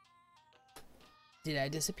 Did I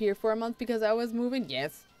disappear for a month because I was moving?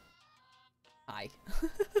 Yes. Hi.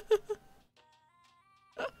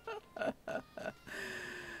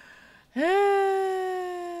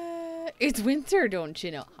 It's winter, don't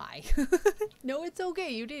you know? Hi. No, it's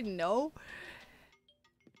okay. You didn't know.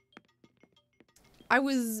 I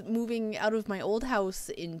was moving out of my old house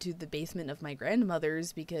into the basement of my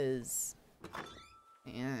grandmother's because...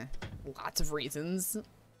 yeah, lots of reasons.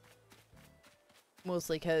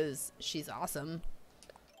 Mostly because she's awesome.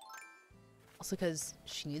 Also because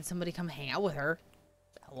she needs somebody to come hang out with her.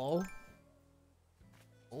 Hello?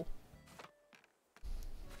 Oh.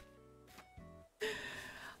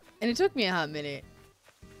 And it took me a hot minute.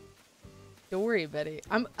 Don't worry about it.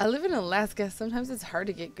 I live in Alaska. Sometimes it's hard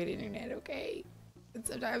to get good internet, okay? And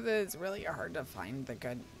sometimes it's really hard to find the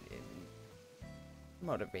good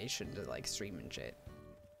motivation to like stream and shit.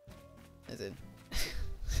 Is it?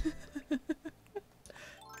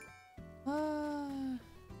 I'm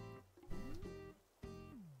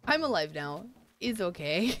alive now. It's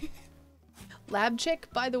okay. Lab chick,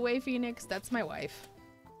 by the way, Phoenix, that's my wife.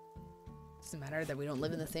 Doesn't matter that we don't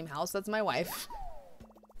live in the same house, that's my wife.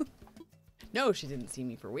 No, she didn't see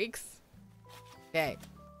me for weeks. Okay.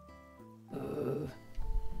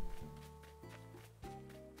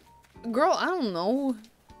 Girl, I don't know.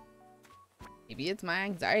 Maybe it's my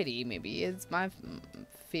anxiety. Maybe it's my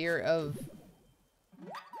fear of...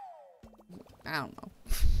 I don't know.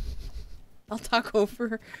 I'll talk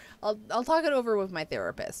it over with my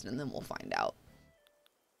therapist and then we'll find out.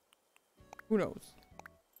 Who knows?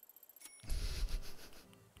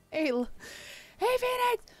 Hey, hey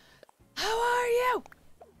Phoenix! How are you?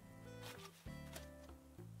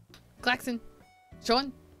 Klaxon,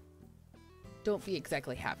 Sean? Don't be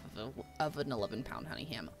exactly half of an 11-pound honey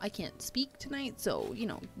ham. I can't speak tonight, so, you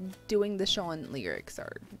know, doing the Sean lyrics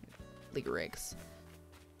are lyrics.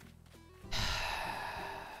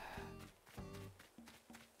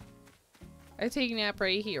 I take a nap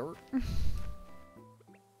right here.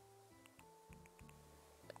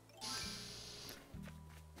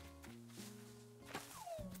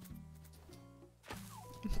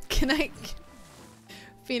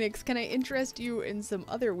 Phoenix, can I interest you in some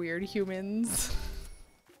other weird humans?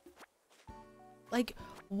 Like,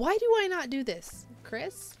 why do I not do this,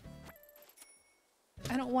 Chris?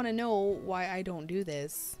 I don't want to know why I don't do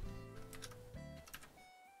this.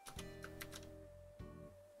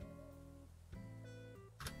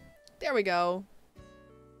 There we go.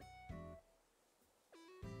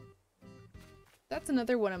 That's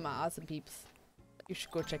another one of my awesome peeps. You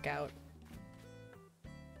should go check out.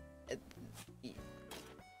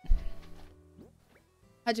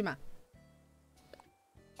 Hajima.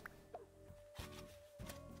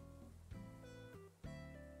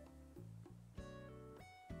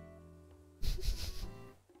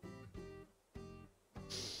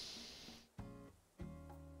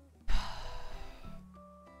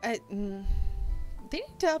 They need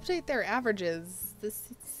to update their averages.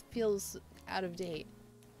 This feels out of date.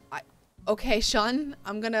 Okay, Sean,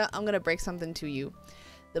 I'm gonna break something to you.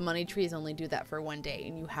 The money trees only do that for one day,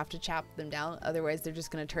 and you have to chop them down. Otherwise, they're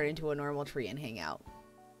just gonna turn into a normal tree and hang out.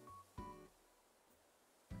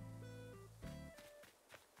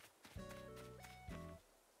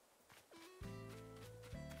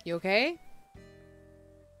 You okay?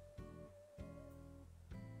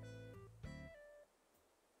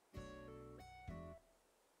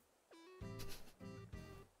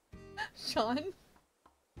 Sean,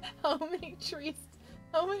 how many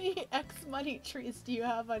X money trees do you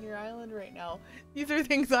have on your island right now? These are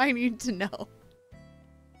things I need to know.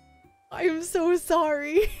 I'm so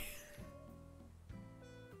sorry.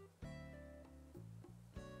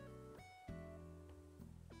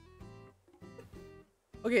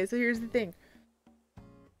 Okay, so here's the thing.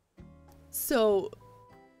 So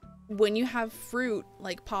when you have fruit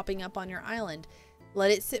like popping up on your island,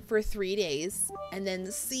 let it sit for 3 days and then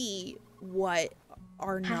see what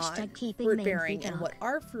are not fruit bearing and what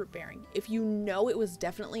are fruit bearing. If you know it was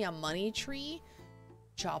definitely a money tree,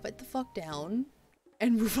 chop it the fuck down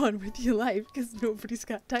and move on with your life because nobody's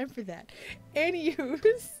got time for that.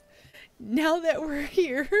 Anywho's, now that we're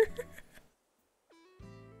here,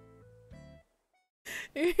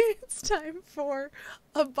 it's time for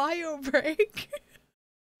a bio break.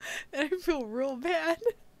 And I feel real bad.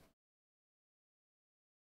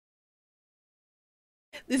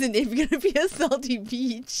 Listen, it's gonna be a salty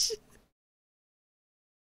beach.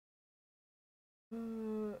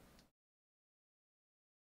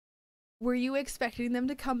 Were you expecting them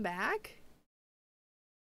to come back?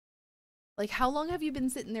 Like, how long have you been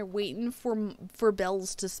sitting there waiting for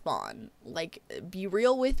bells to spawn? Like, be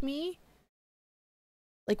real with me.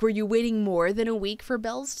 Like, were you waiting more than a week for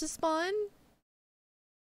bells to spawn?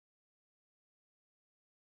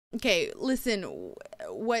 Okay, listen,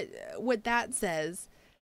 what that says.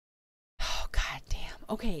 Oh, god damn.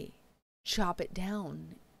 Okay, chop it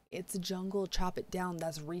down. It's a jungle, chop it down.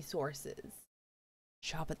 That's resources.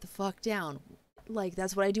 Chop it the fuck down. Like,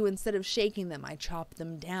 that's what I do. Instead of shaking them, I chop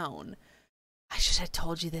them down. I should have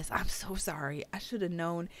told you this. I'm so sorry. I should have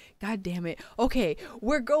known. God damn it. Okay,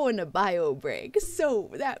 we're going to bio break. So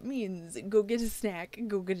that means go get a snack,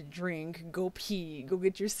 go get a drink, go pee, go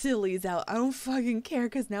get your sillies out. I don't fucking care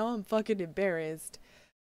because now I'm fucking embarrassed.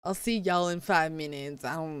 I'll see y'all in 5 minutes.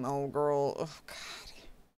 I don't know, girl. Oh, God.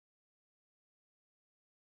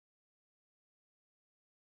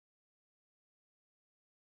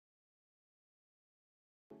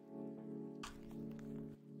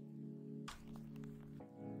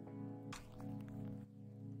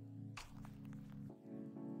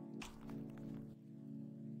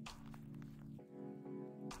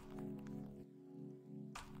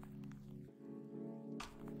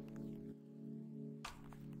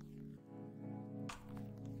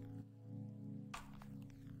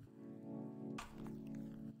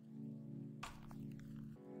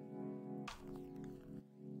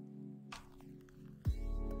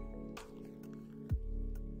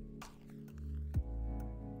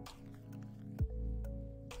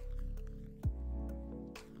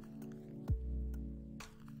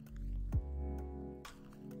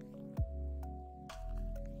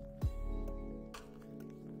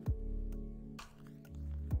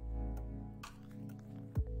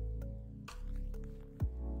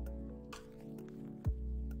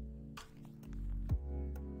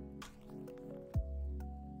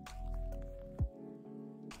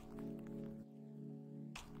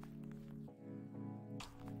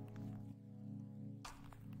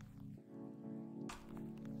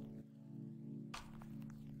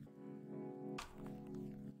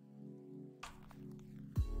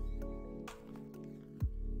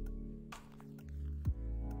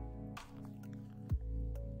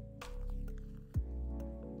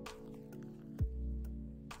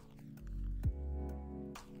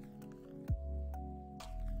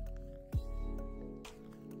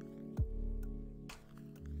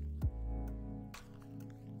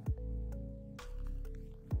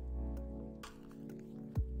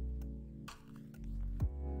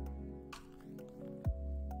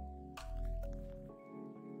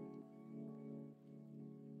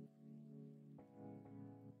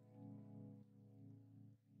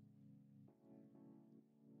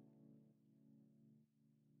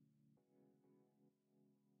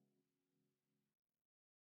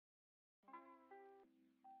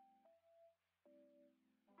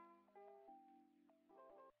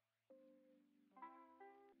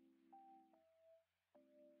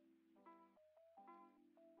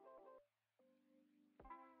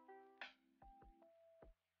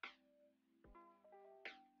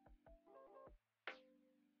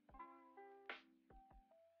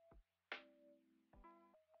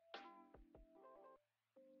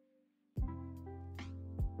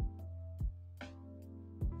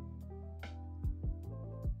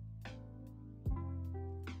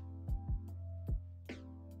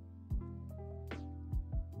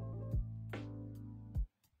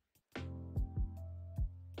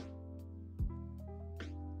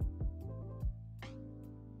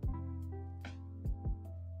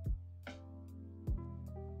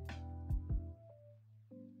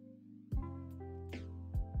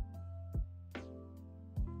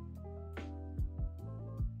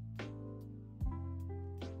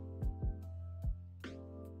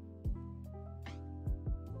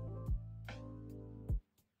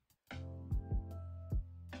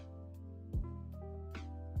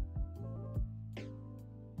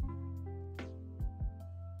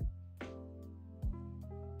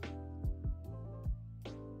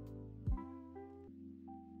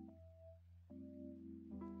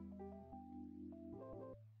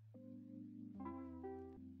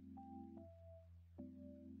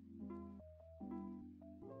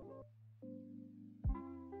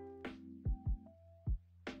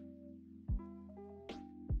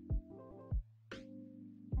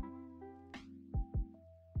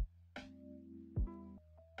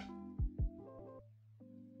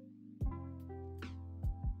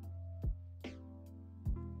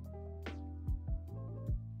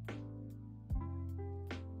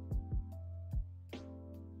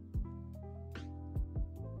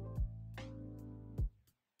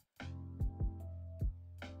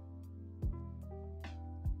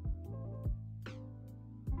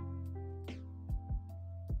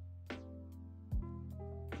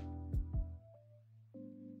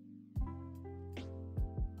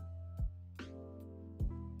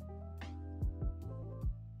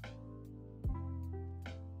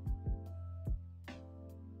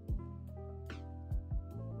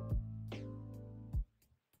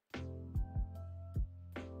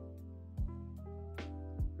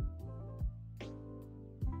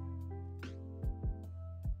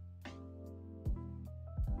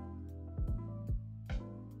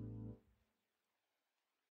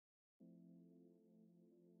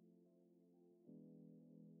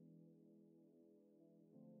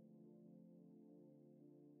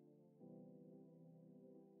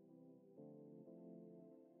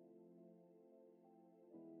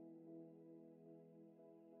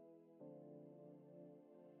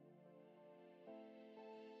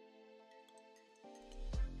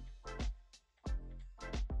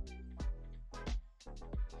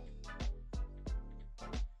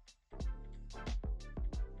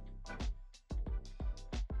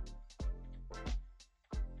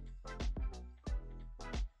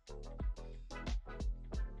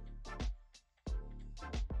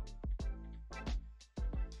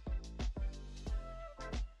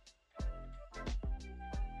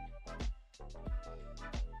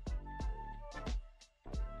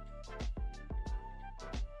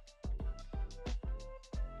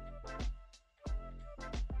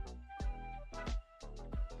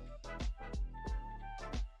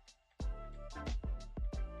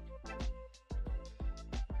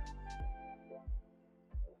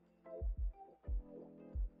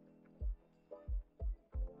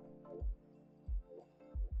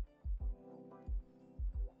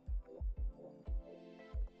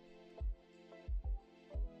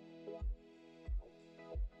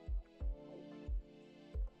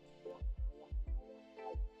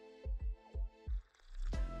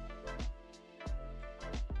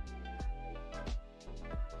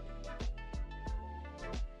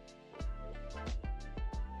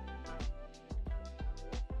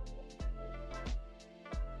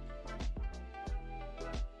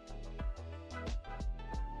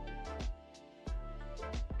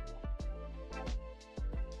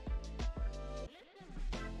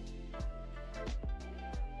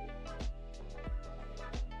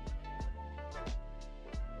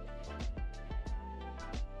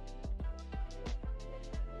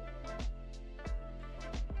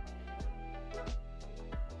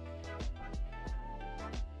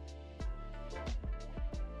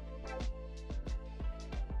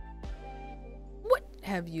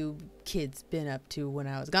 have you kids been up to when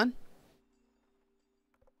I was gone?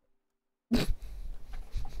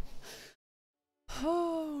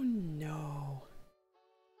 Oh no.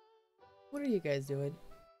 What are you guys doing?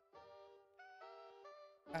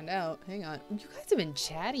 Found out. Hang on. You guys have been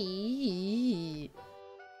chatty.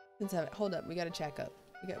 Let's have it. Hold up. We gotta check up.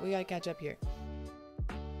 We gotta catch up here.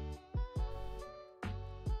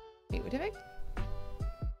 Wait, what did I?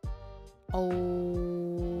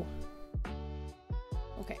 Oh.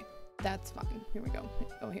 Okay. That's fine. Here we go.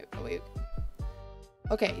 Oh, here. Oh, wait.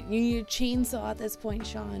 Okay. You need a chainsaw at this point,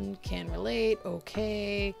 Sean. Can relate.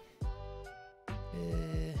 Okay.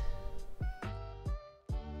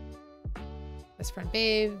 Best friend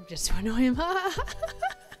babe, just to annoy him.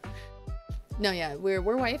 No, yeah, we're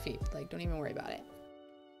wifey. Like, don't even worry about it.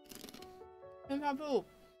 Look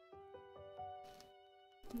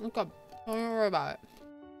up. Don't even worry about it.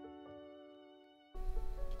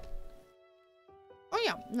 Oh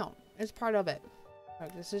yeah, no, it's part of it.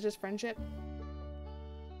 Like, this is just friendship.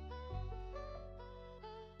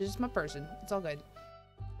 This is my person. It's all good.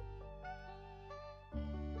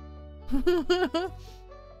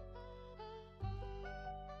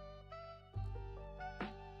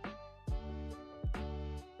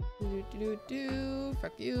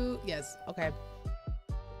 Fuck you. Yes. Okay.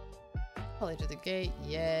 Probably to the gate.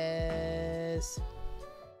 Yes.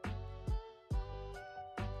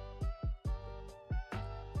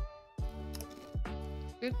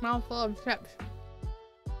 Big mouthful of chips.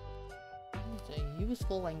 It's a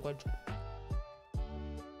useful language.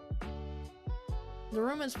 The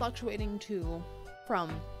room is fluctuating from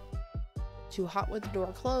too hot with the door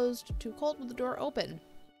closed to too cold with the door open.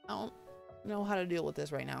 I don't know how to deal with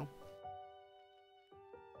this right now.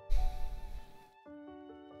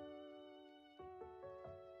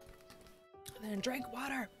 And then drink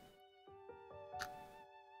water.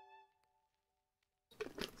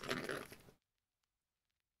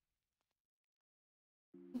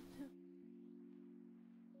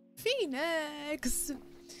 Phoenix!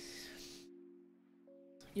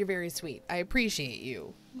 You're very sweet. I appreciate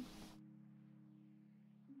you.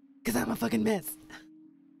 Because I'm a fucking mess.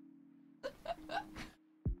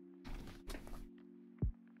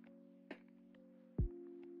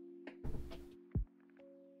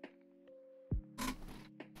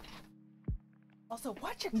 Also,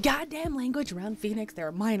 watch your goddamn language around Phoenix. They're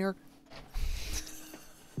a minor.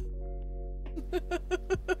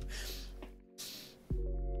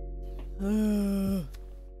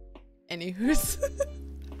 Anywho's.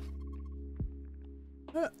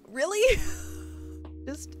 Really?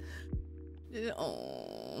 Just.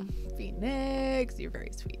 Oh, Phoenix. You're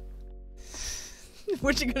very sweet.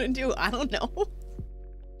 What you gonna do? I don't know.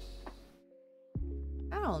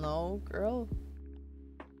 I don't know, girl.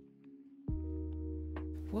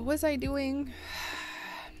 What was I doing?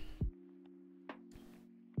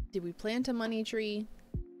 Did we plant a money tree?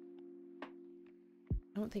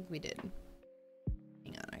 I don't think we did.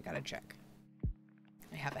 Hang on, I gotta check.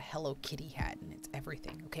 I have a Hello Kitty hat and it's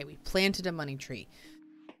everything. Okay, we planted a money tree.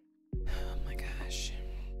 Oh my gosh.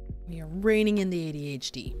 We are reining in the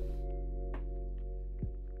ADHD.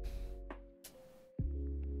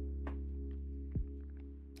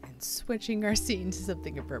 And switching our scene to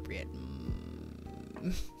something appropriate.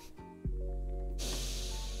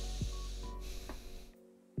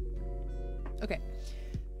 Okay.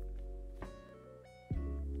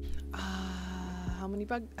 How many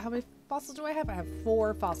fossils do I have? I have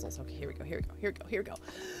 4 fossils. Okay, here we go.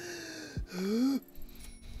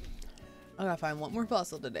 I gotta find one more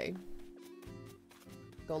fossil today.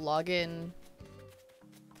 Go log in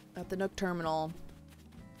at the Nook terminal.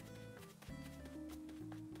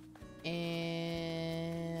 And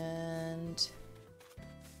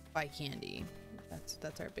buy candy.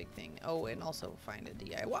 That's our big thing. Oh, and also find a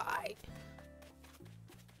DIY.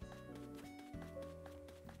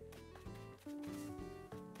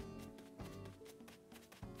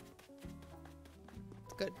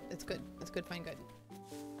 It's good. Fine, good.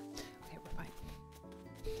 Okay, we're fine.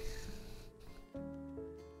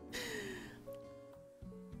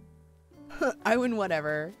 I win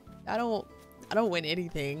whatever. I don't win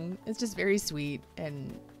anything. It's just very sweet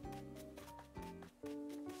and,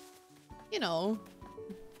 you know,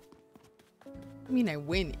 I mean, I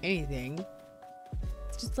win anything.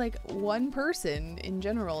 It's just like one person in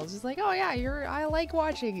general is just like, oh yeah, I like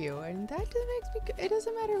watching you, and that just makes me. It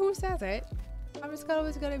doesn't matter who says it. I'm just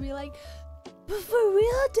always gonna be like, but for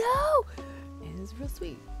real though, and it's real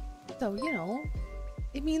sweet. So you know,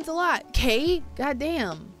 it means a lot. Okay,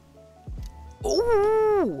 goddamn.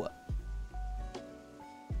 Ooh.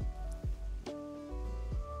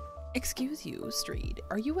 Excuse you, Street.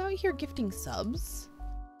 Are you out here gifting subs?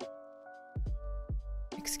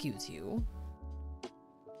 Excuse you.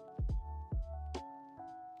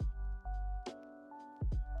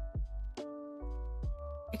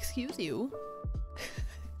 Excuse you.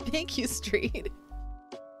 Thank you, Street.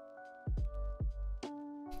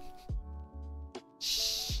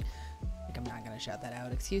 Shh. Like I'm not gonna shout that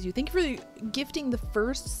out. Excuse you. Thank you for gifting the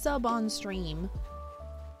first sub on stream.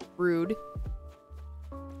 Rude.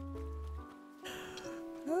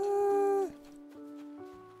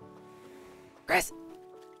 Chris!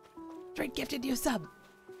 Street gifted you a sub.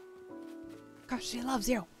 Gosh, she loves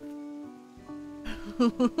you.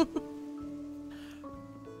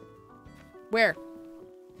 Where?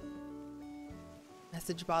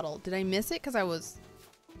 Message bottle. Did I miss it? Because I was...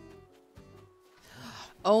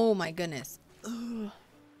 Oh my goodness. Ugh.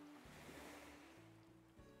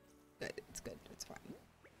 Good. It's good. It's fine.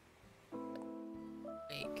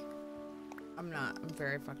 Wake. I'm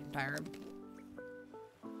very fucking tired.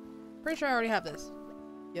 Pretty sure I already have this.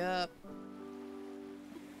 Yup.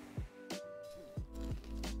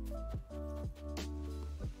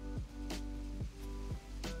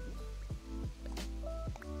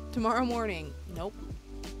 Tomorrow morning. Nope.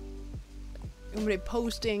 I'm gonna be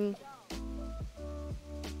posting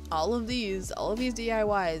all of these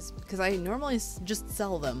DIYs because I normally just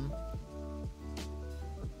sell them.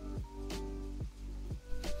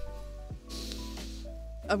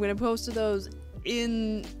 I'm gonna post those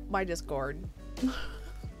in my Discord.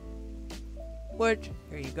 Which,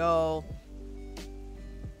 here you go.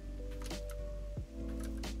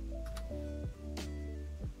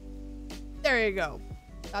 There you go.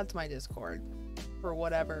 That's my Discord for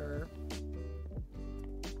whatever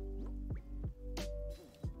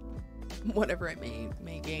it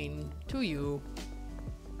may gain to you.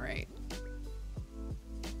 All right.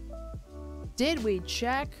 Did we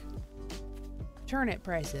check turnip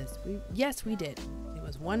prices? Yes, we did. It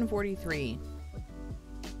was $1.43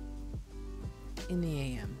 in the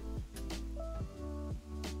AM.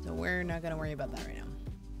 So we're not gonna worry about that right now.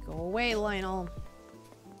 Go away, Lionel.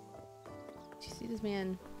 Do you see this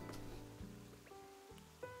man?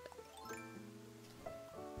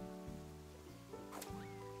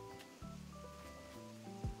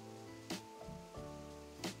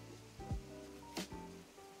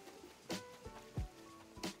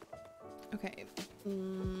 Okay.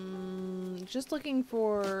 Just looking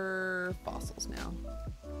for fossils now.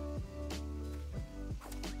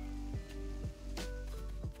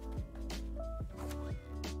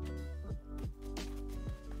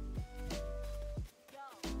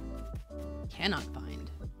 Cannot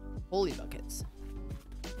find holy buckets.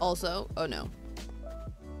 Also, oh no.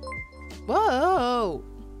 Whoa!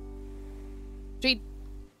 Street.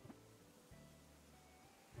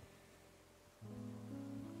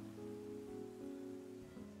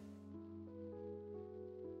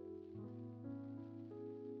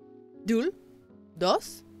 Dul?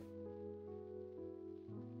 Dos?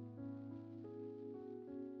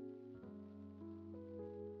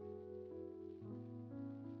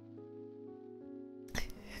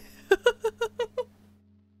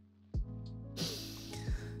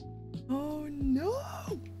 Oh no!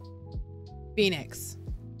 Phoenix.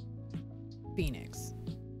 Phoenix.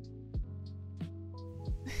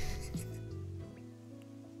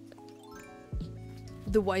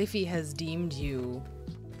 The wifey has deemed you.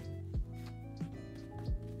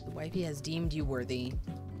 The wifey has deemed you worthy.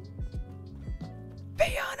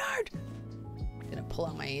 Be honored! I'm gonna pull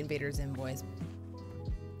out my Invaders invoice.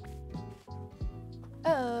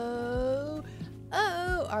 Oh,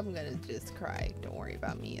 oh, I'm gonna just cry. Don't worry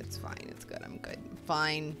about me. It's fine. It's good. I'm good.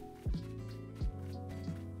 Fine.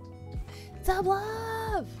 Sub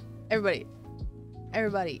love! Everybody.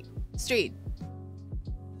 Everybody. Street.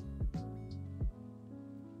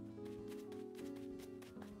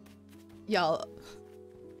 Y'all,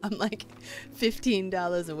 I'm like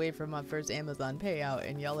 $15 away from my first Amazon payout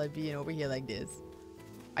and y'all are being over here like this.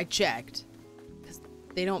 I checked. Because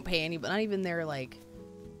they don't pay anybody, not even their like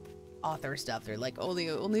author stuff. They're like only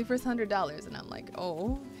for $100 and I'm like,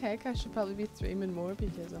 oh heck, I should probably be streaming more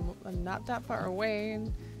because I'm not that far away,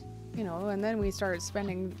 and you know, and then we start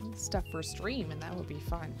spending stuff for stream and that would be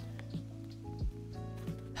fun.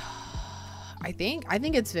 I think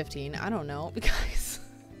it's 15. I don't know, guys.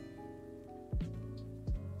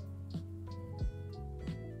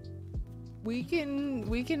 We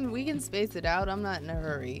can space it out. I'm not in a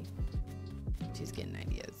hurry. She's getting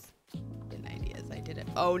ideas. Getting ideas. I did it.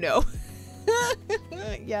 Oh no.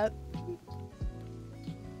 Yeah.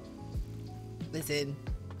 Listen.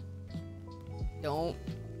 Don't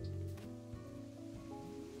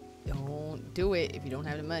do it. If you don't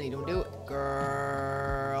have the money, don't do it.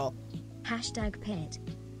 Girl. Hashtag pet.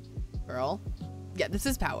 Girl. Yeah, this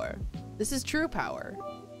is power. This is true power.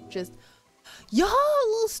 Just,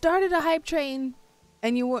 y'all started a hype train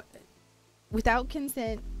and you were, without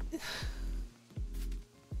consent.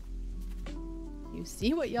 You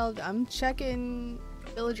see what y'all, I'm checking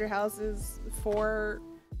villager houses for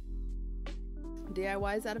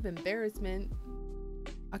DIYs out of embarrassment.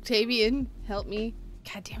 Octavian, help me.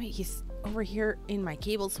 God damn it, he's over here in my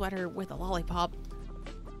cable sweater with a lollipop.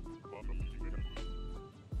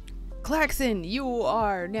 Klaxon, you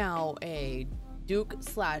are now a Duke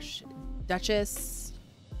 / Duchess.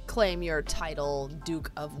 Claim your title,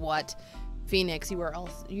 Duke of what? Phoenix, you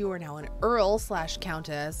are now an Earl /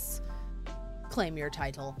 Countess. Claim your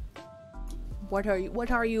title. What are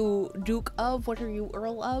you Duke of? What are you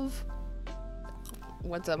Earl of?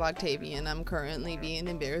 What's up, Octavian? I'm currently being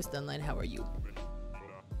embarrassed. Dunlight, how are you?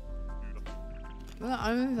 Well,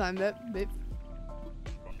 I'm fine, babe.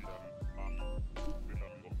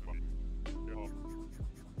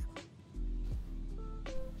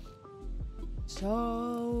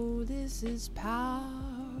 So this is power.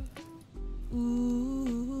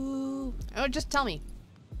 Ooh. Oh, just tell me.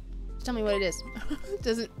 Just tell me what it is. It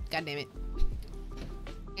doesn't. God damn it.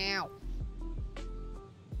 Ow.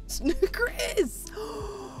 Chris!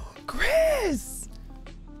 Chris!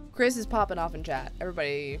 Chris is popping off in chat.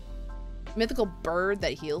 Everybody. Mythical bird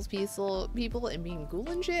that heals people and being cool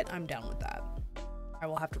and shit. I'm down with that. I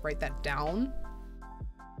will have to write that down.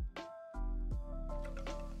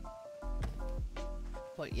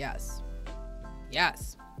 But yes.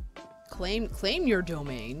 Yes. Claim your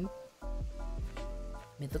domain.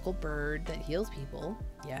 Mythical bird that heals people.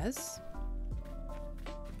 Yes.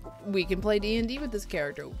 We can play D&D with this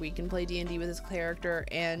character. We can play D&D with this character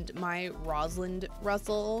and my Rosalind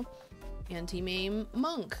Russell anti-mame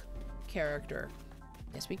monk character.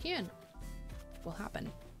 Yes, we can. Will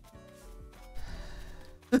happen.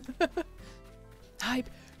 Hype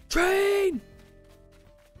train!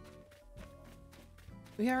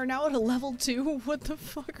 We are now at a level 2. What the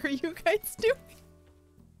fuck are you guys doing?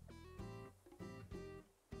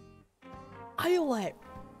 I let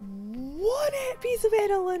one piece of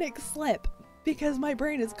analytics slip because my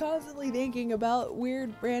brain is constantly thinking about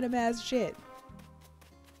weird random ass shit.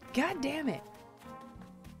 God damn it.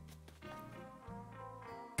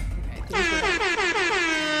 Okay,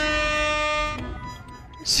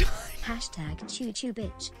 Hashtag choo choo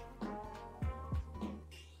bitch.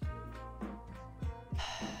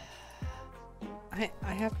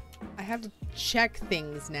 I have to check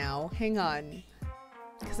things now. Hang on.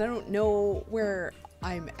 Because I don't know where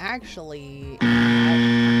I'm actually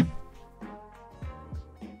at.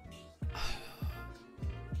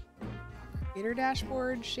 Creator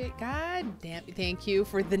dashboard shit. God damn. Thank you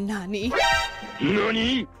for the nani.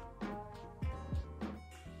 Nani?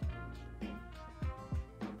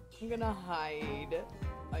 I'm gonna hide.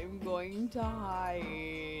 I'm going to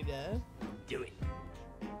hide. Do it.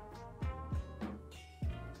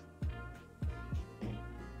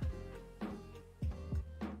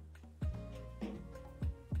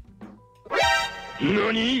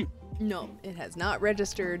 Nani? No, it has not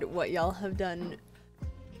registered what y'all have done.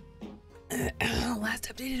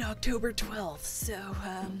 Last updated October 12th, so,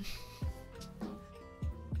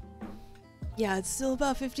 yeah, it's still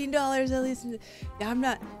about $15 at least. I'm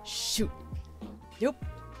not. Shoot. Nope.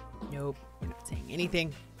 Nope. We're not saying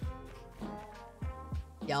anything.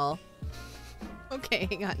 Y'all. Okay,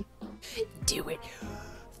 hang on. Do it.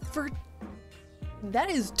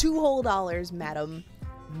 That is $2 whole, madam.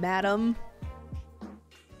 Madam.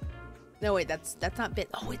 No, wait, that's not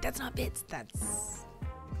bits. Oh, wait, that's not bits.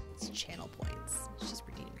 It's channel points. It's just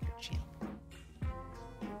redeeming your channel.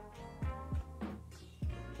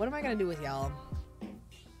 What am I gonna do with y'all?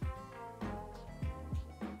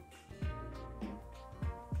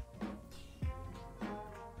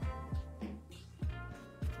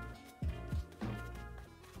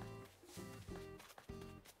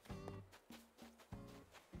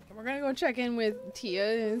 We're gonna go check in with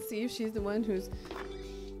Tia and see if she's the one who's...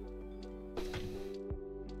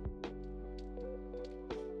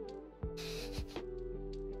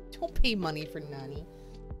 Don't pay money for Nani.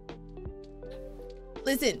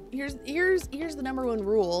 Listen, here's the #1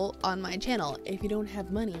 rule on my channel. If you don't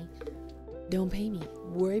have money, don't pay me.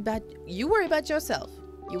 You worry about yourself.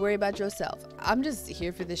 You worry about yourself. I'm just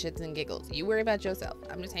here for the shits and giggles. You worry about yourself.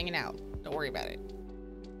 I'm just hanging out. Don't worry about it.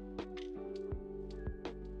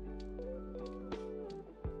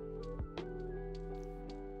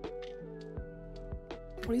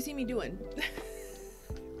 What do you see me doing?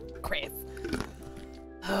 Chris.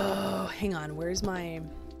 Oh, hang on. Where's my...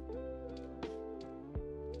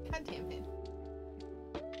 God damn it.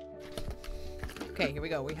 Okay, here we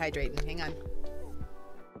go. Rehydrating. Hang on.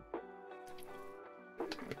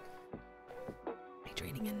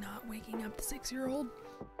 the 6-year-old.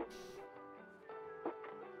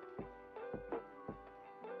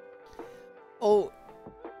 Oh,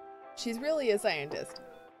 she's really a scientist.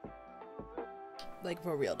 Like,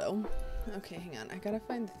 for real, though. Okay, hang on. I gotta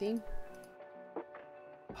find the thing.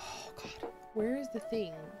 Oh, God. Where is the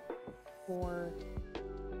thing for...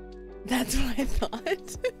 That's what I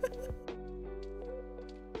thought.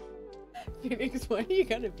 Phoenix, why are you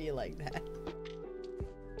gonna be like that?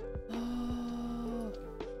 Oh.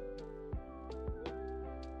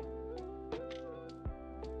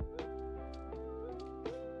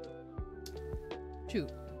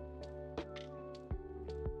 Shoot.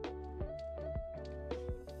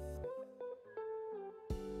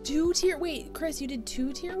 Wait, Chris, you did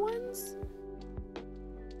 2 tier 1s?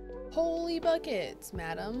 Holy buckets,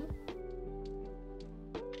 madam.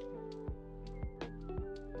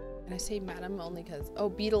 And I say madam only because, oh,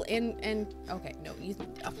 Beetle and, okay, no, you,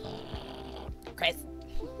 oh. Chris.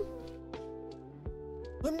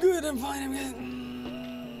 I'm good, I'm fine, I'm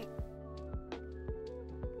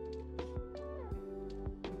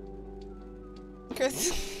good.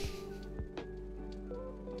 Chris.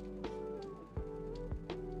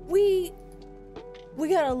 We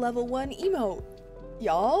got a level 1 emote,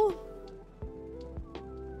 y'all.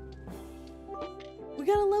 We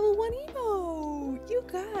got a level 1 emote, you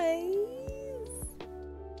guys.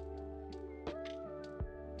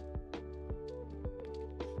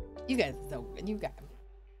 You guys are so good. You got it.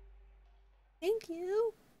 Thank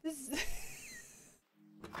you. This is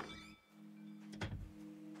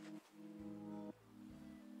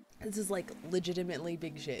this is like legitimately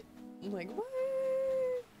big shit. I'm like, what?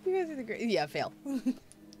 You guys are the great. Yeah, fail.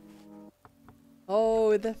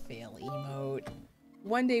 Oh, the fail emote.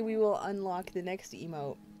 One day we will unlock the next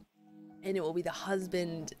emote, and it will be the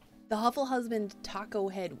husband, the Huffle husband taco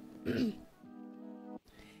head. And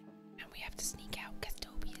we have to sneak out because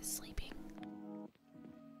Toby is sleeping.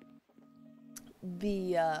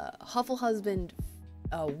 The Huffle husband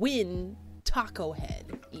win taco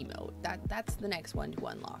head emote. That's the next one to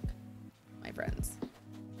unlock, my friends.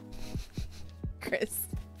 Chris.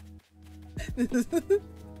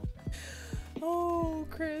 Oh,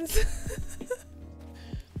 Chris.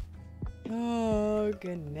 Oh,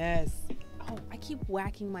 goodness. Oh, I keep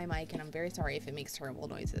whacking my mic, and I'm very sorry if it makes terrible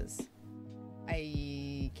noises.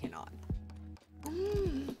 I cannot.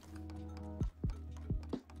 You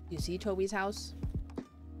see Toby's house?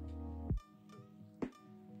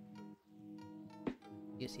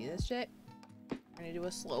 You see this shit? I'm gonna do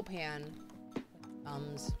a slow pan.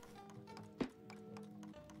 Thumbs.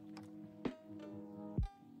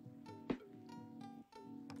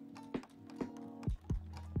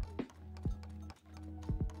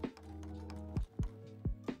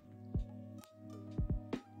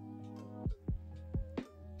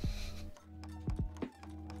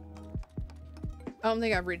 I don't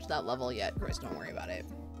think I've reached that level yet, Chris. Don't worry about it.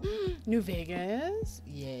 New Vegas?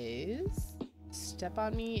 Yes. Step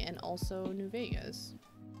on me and also New Vegas.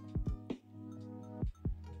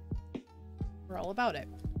 We're all about it.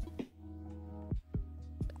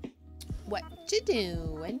 What you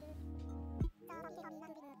doing?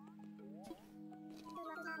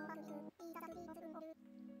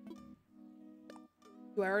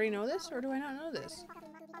 Do I already know this, or do I not know this?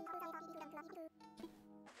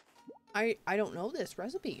 I don't know this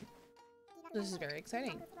recipe. This is very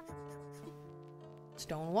exciting.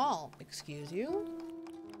 Stone wall, excuse you.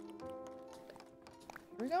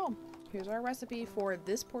 Here we go. Here's our recipe for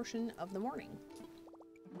this portion of the morning.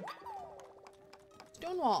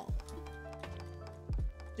 Stone wall.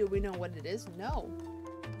 Do we know what it is? No.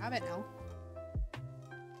 Have it now.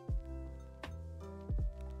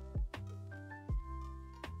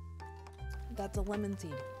 That's a lemon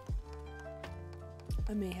seed.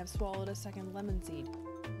 I may have swallowed a second lemon seed.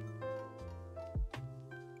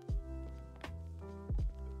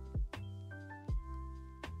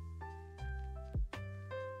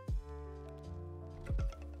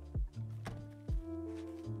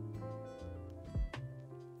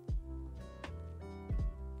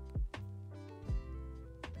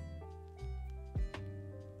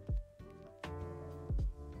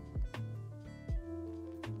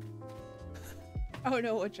 I don't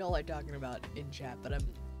know what y'all are talking about in chat, but I'm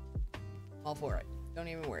all for it. Don't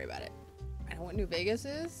even worry about it. I know what New Vegas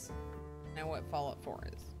is. I know what Fallout 4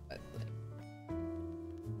 is. But like,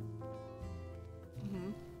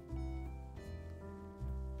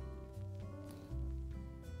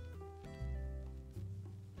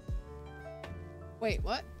 Wait,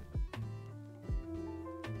 what?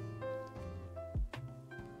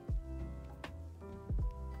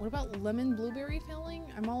 What about lemon blueberry filling?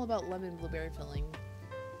 I'm all about lemon blueberry filling.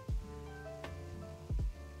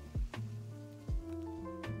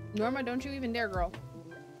 Norma, don't you even dare, girl.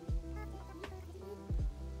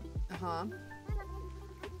 Uh-huh.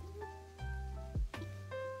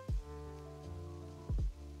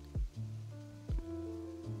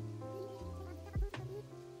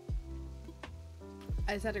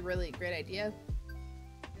 I just had a really great idea.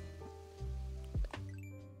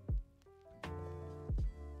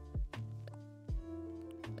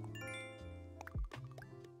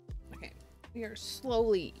 Okay, we are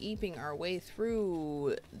slowly eeping our way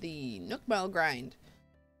through the Nook Mile grind.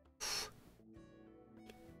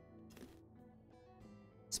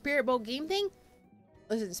 Spirit boat game thing?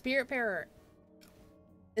 Listen, Spiritfarer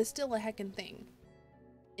is still a heckin' thing.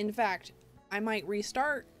 In fact, I might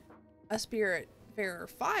restart a Spiritfarer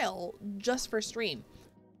file just for stream.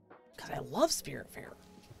 Because I love Spiritfarer.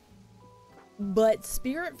 But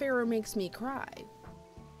Spiritfarer makes me cry.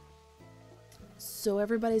 So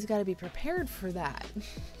everybody's got to be prepared for that.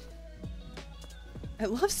 I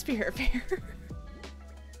love Spiritfarer.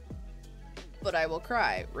 But I will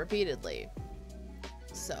cry repeatedly.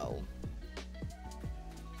 So,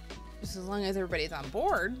 just as long as everybody's on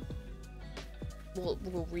board,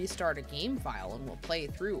 we'll restart a game file and we'll play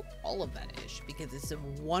through all of that ish, because it's a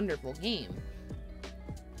wonderful game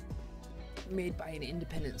made by an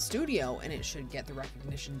independent studio, and it should get the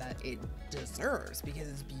recognition that it deserves, because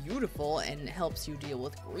it's beautiful and helps you deal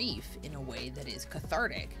with grief in a way that is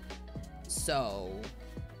cathartic. So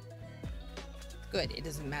good. It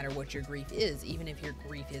doesn't matter what your grief is, even if your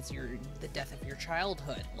grief is the death of your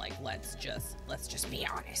childhood. Like, let's just be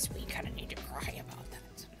honest. We kind of need to cry about that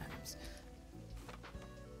sometimes.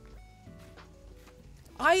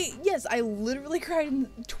 Yes, I literally cried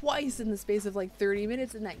twice in the space of like 30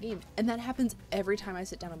 minutes in that game, and that happens every time I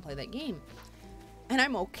sit down and play that game, and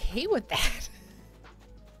I'm okay with that.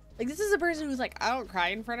 Like, this is a person who's like, I don't cry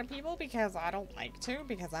in front of people because I don't like to,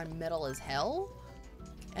 because I'm metal as hell.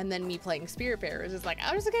 And then me playing Spiritfarer is just like,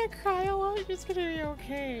 I'm just gonna cry a lot, it's gonna be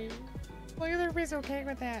okay. Well, everybody's okay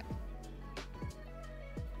with that.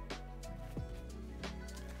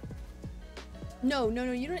 No,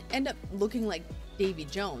 you don't end up looking like Davy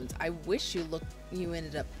Jones. I wish you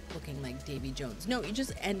ended up looking like Davy Jones. No, you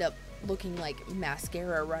just end up looking like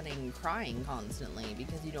mascara running, crying constantly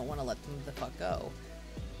because you don't want to let them the fuck go.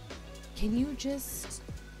 Can you just...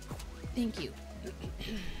 Thank you.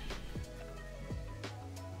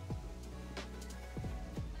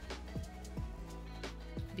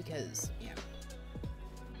 Because, yeah,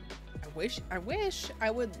 I wish I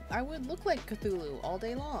would look like Cthulhu all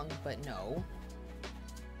day long, but no. I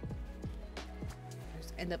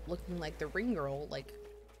just end up looking like the ring girl, like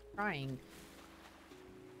crying.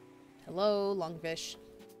 Hello, Longfish.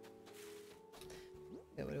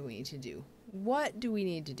 Okay, what do we need to do? What do we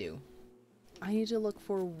need to do? I need to look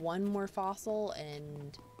for one more fossil,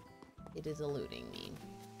 and it is eluding me.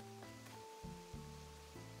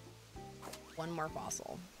 One more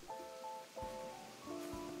fossil.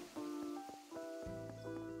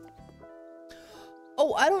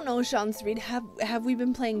 Oh, I don't know, Sean Street. Have we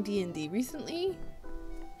been playing D&D recently?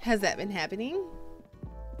 Has that been happening?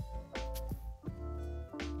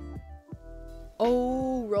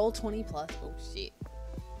 Oh, roll 20 plus. Oh shit.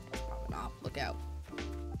 It's popping off. Look out.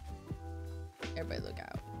 Everybody look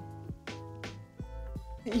out.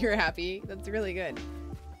 You're happy? That's really good.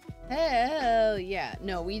 Hell yeah.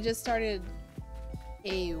 No, we just started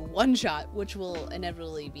a one-shot, which will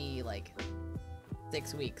inevitably be like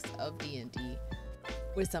 6 weeks of D&D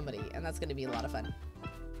with somebody, and that's going to be a lot of fun.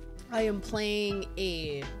 I am playing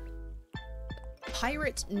a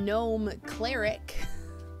pirate gnome cleric.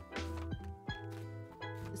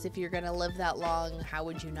 Because if you're going to live that long, how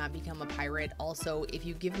would you not become a pirate? Also, if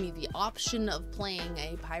you give me the option of playing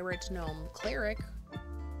a pirate gnome cleric,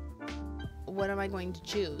 what am I going to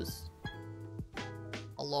choose?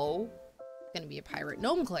 Hello? It's gonna be a pirate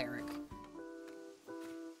gnome cleric.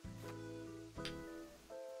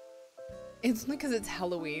 It's only because it's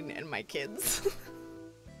Halloween and my kids.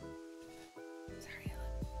 Sorry,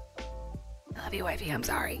 I love you, wifey. I'm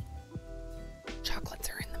sorry. Chocolates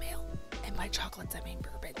are in the mail. And by chocolates, I mean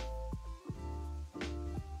bourbon.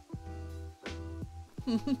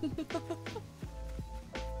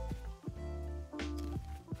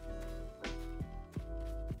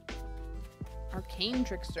 Arcane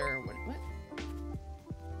trickster. What?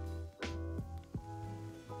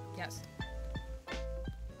 Yes.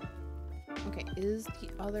 Okay, is the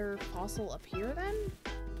other fossil up here then?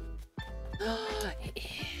 It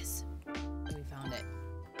is. We found it.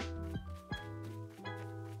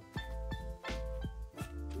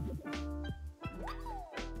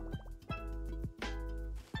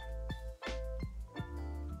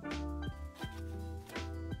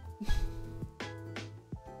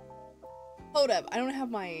 Hold up, I don't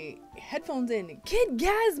have my headphones in. Kid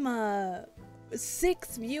Gasma!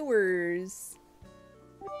 6 viewers.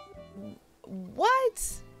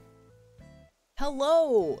 What?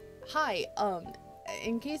 Hello. Hi.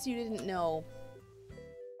 In case you didn't know,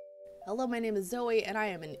 hello, my name is Zoe, and I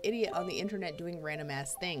am an idiot on the internet doing random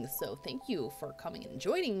ass things. So thank you for coming and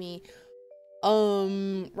joining me.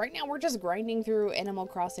 Right now we're just grinding through Animal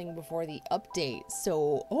Crossing before the update.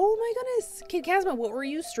 So, oh my goodness, Kid Kazma, what were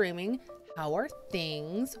you streaming? How are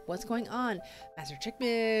things? What's going on? Master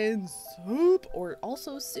Chickman, soup, or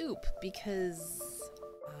also soup, because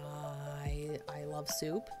I love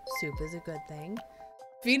soup. Soup is a good thing.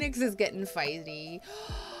 Phoenix is getting feisty.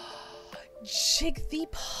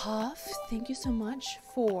 Jigglypuff, thank you so much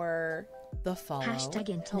for the follow. Hashtag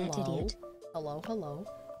internet idiot. Hello, hello.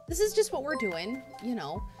 This is just what we're doing, you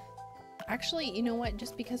know. Actually, you know what?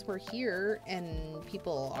 Just because we're here and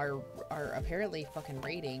people are apparently fucking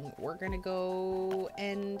raiding, we're gonna go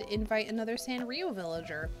and invite another Sanrio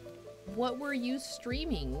villager. What were you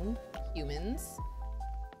streaming, humans?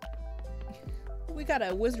 We got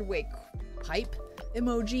a Wizard Way pipe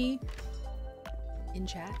emoji in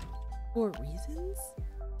chat for reasons.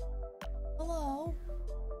 Hello.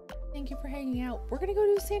 Thank you for hanging out. We're gonna go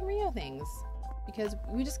do Sanrio things because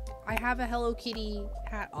I have a Hello Kitty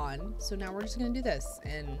hat on, so now we're just gonna do this.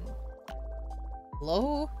 And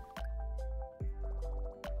hello.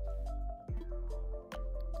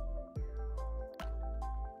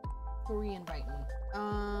 Who are we inviting?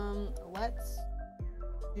 Let's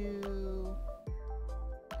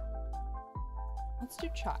do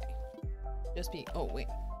chai. Oh wait.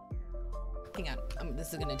 Hang on.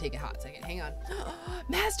 This is gonna take a hot second. Hang on.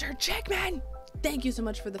 Master Checkman! Thank you so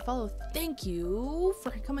much for the follow. Thank you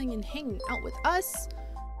for coming and hanging out with us.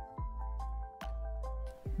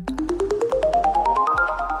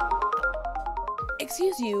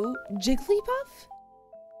 Excuse you, Jigglypuff?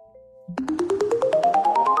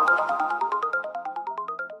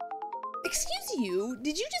 Excuse you,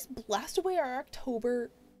 did you just blast away our October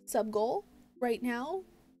sub goal right now?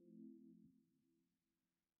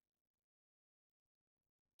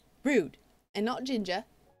 Rude. And not Jinja.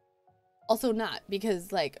 Also not,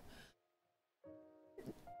 because like,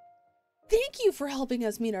 thank you for helping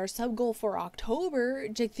us meet our sub goal for October,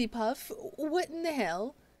 Jigglypuff. What in the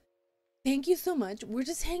hell? Thank you so much. We're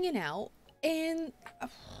just hanging out, and I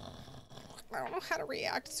don't know how to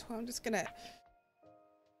react, so I'm just gonna...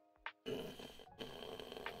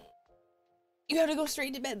 You have to go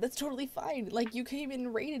straight to bed. That's totally fine. Like, you came in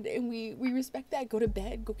and raided, and we respect that. Go to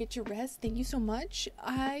bed. Go get your rest. Thank you so much.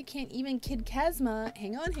 I can't even Kid Kazma.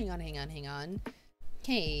 Hang on.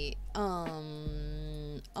 Hey,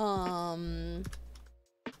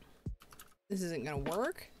 this isn't gonna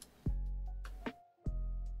work.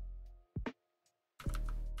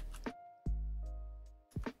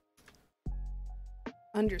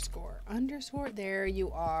 Underscore. There you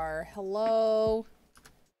are. Hello.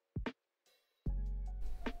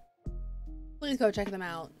 Please go check them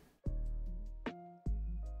out.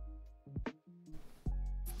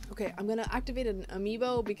 Okay, I'm gonna activate an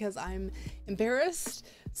amiibo because I'm embarrassed.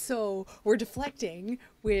 So we're deflecting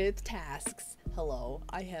with tasks. Hello,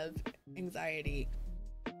 I have anxiety.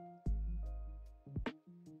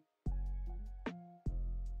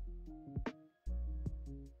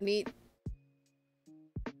 Neat.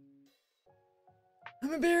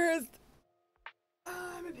 I'm embarrassed.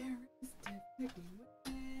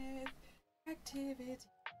 Activity.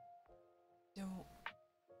 Don't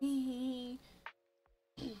be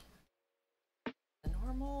a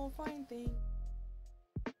normal fine thing.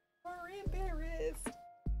 We're embarrassed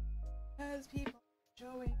as people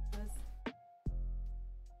showing us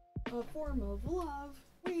a form of love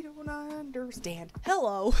we don't understand.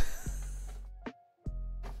 Hello.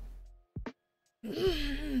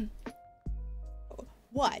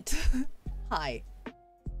 What? Hi.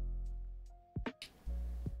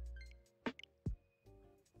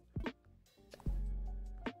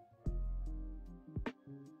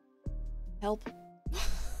 Help.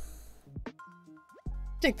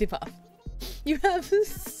 Jigglypuff. You have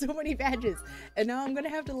so many badges, and now I'm gonna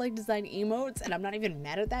have to like design emotes, and I'm not even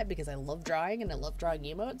mad at that because I love drawing and I love drawing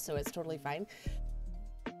emotes, so it's totally fine.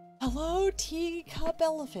 Hello, teacup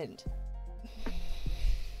elephant.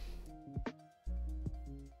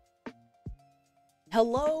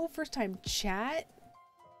 Hello, first time chat.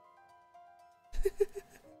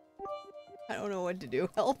 I don't know what to do.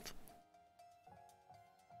 Help.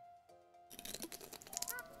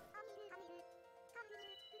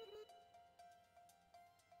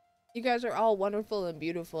 You guys are all wonderful and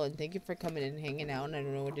beautiful, and thank you for coming and hanging out, and I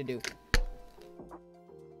don't know what to do.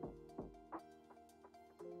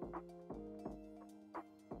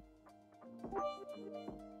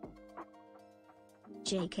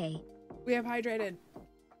 JK. We have hydrated.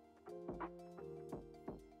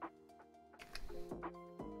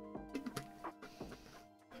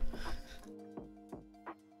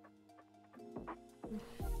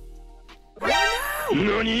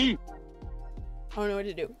 NANI?! I don't know what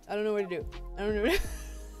to do. I don't know what to do. I don't know what to do.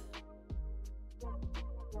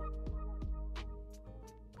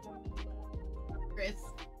 Chris.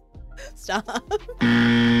 Stop.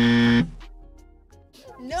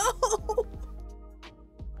 No!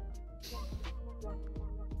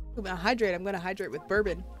 I'm gonna hydrate. I'm gonna hydrate with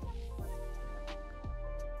bourbon.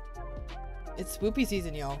 It's spoopy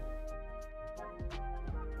season, y'all.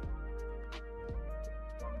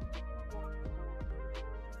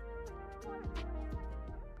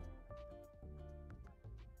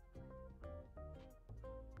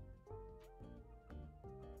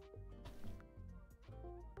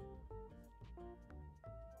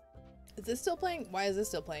 Is this still playing? Why is this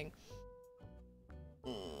still playing?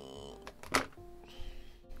 You're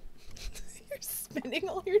spending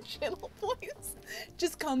all your channel points.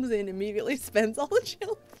 Just comes in, immediately spends all the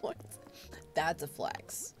channel points. That's a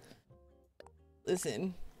flex.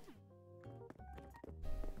 Listen.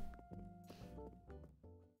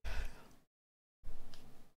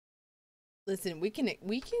 Listen, we can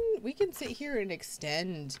sit here and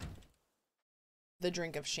extend the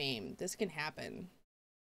drink of shame. This can happen.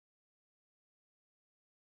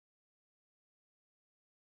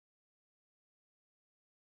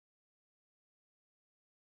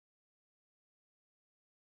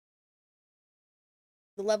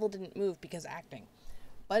 The level didn't move because acting.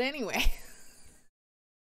 But anyway.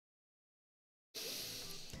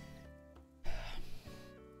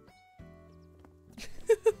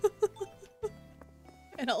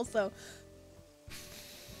 And also,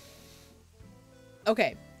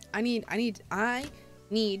 okay, I need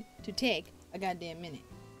to take a goddamn minute.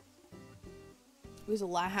 It was a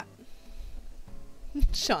lot.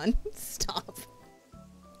 Sean, stop.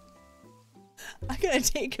 I gotta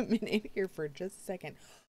take a minute here for just a second.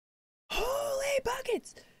 Holy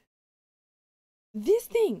buckets! This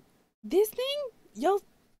thing, y'all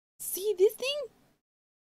see this thing?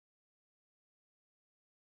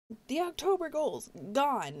 The October goals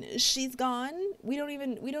gone. She's gone. We don't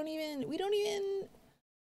even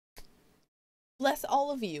bless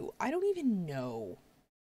all of you. I don't even know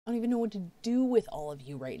what to do with all of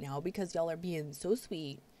you right now because y'all are being so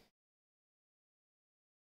sweet.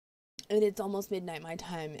 And it's almost midnight my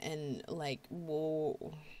time and like,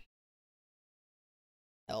 whoa.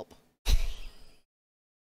 Help.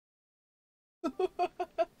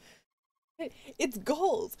 It's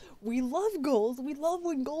goals. We love goals. We love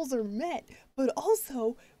when goals are met, but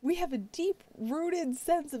also we have a deep-rooted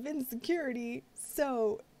sense of insecurity.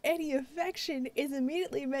 So any affection is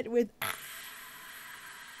immediately met with ah,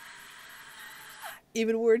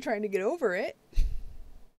 even when we're trying to get over it.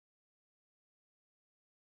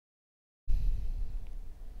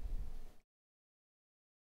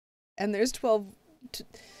 And there's 12.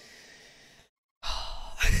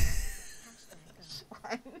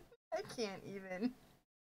 I can't even.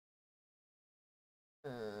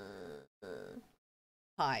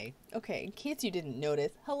 Hi. Okay, in case you didn't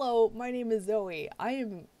notice, hello, my name is Zoe. I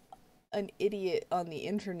am an idiot on the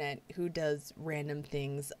internet who does random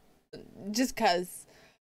things just because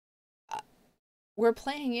we're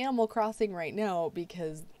playing Animal Crossing right now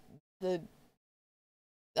because the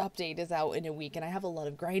update is out in a week and I have a lot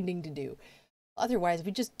of grinding to do. Otherwise,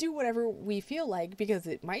 we just do whatever we feel like because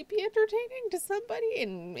it might be entertaining to somebody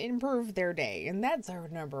and improve their day. And that's our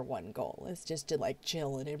 #1 goal, is just to like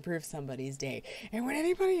chill and improve somebody's day. And when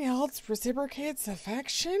anybody else reciprocates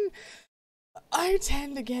affection, I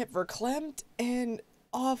tend to get verklempt and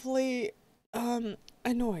awfully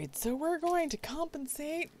annoyed. So we're going to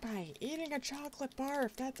compensate by eating a chocolate bar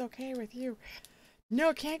if that's okay with you.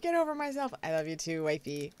 No, can't get over myself. I love you too,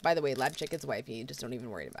 wifey. By the way, lab chick is wifey. Just don't even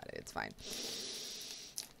worry about it. It's fine.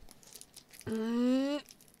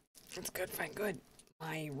 It's good, fine, good.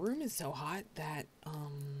 My room is so hot that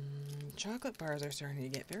chocolate bars are starting to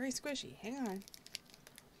get very squishy. Hang on.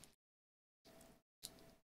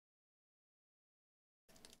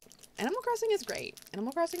 Animal Crossing is great.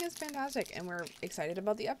 Animal Crossing is fantastic, and we're excited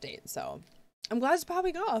about the update. So I'm glad it's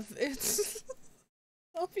popping off. It's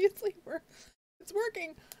obviously it's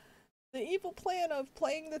working. The evil plan of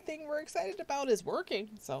playing the thing we're excited about is working.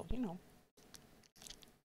 So, you know.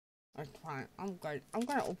 That's fine. I'm good. I'm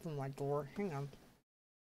gonna open my door. Hang on.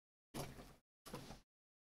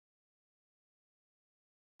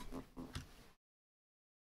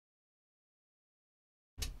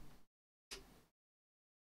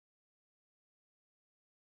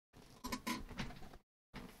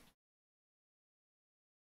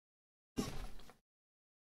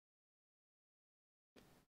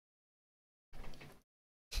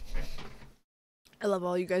 I love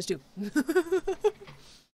all you guys do.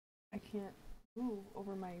 I can't move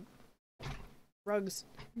over my rugs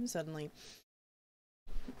suddenly.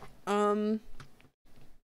 Am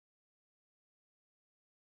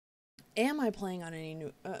I planning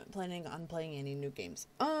on playing any new games?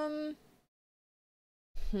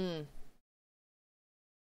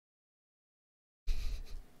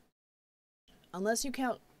 Unless you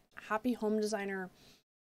count Happy Home Designer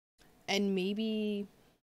and maybe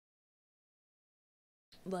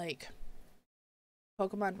like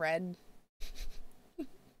Pokemon Red,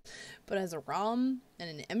 but as a ROM and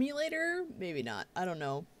an emulator, maybe not. I don't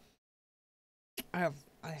know. I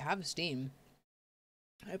have Steam.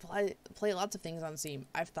 I play lots of things on Steam.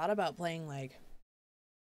 I've thought about playing like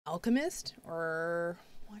Alchemist or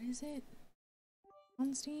what is it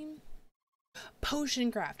on Steam?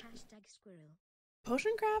 Potion Craft.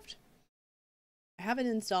 Potion Craft? I have it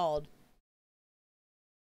installed.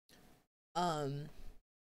 Potion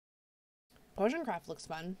Craft looks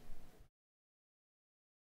fun.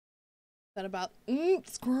 Is that about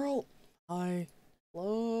squirrel? Hi.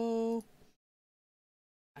 Hello.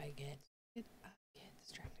 I get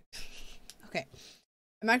distracted. Okay.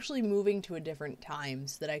 I'm actually moving to a different time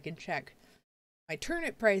so that I can check my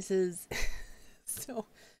turnip prices. So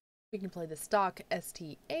we can play the stock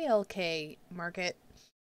STALK market.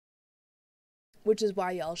 Which is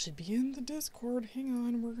why y'all should be in the Discord. Hang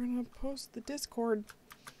on, we're gonna post the Discord.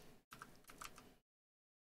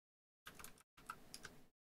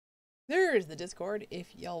 There's the Discord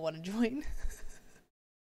if y'all want to join.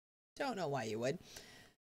 Don't know why you would.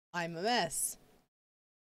 I'm a mess.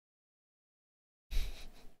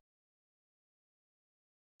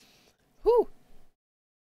 Whew.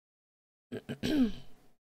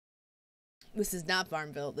 This is not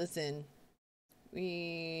Farmville. Listen.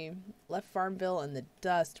 We left Farmville in the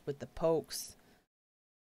dust with the pokes.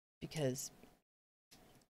 Because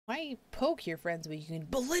why poke your friends when you can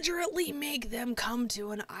belligerently make them come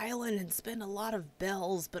to an island and spend a lot of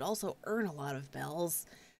bells, but also earn a lot of bells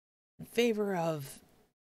in favor of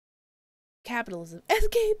capitalism?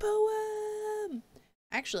 SK poem!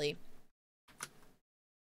 Actually,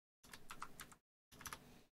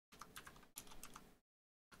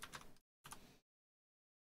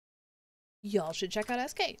 y'all should check out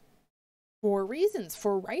SK. For reasons,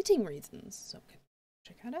 for writing reasons. So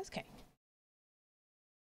check out SK.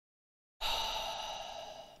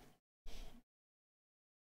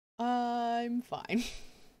 I'm fine.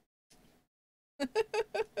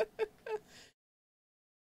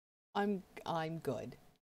 I'm good.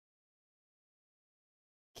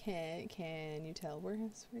 Can you tell where I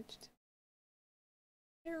switched?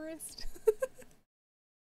 Terrorist.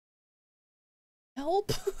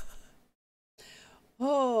 Help.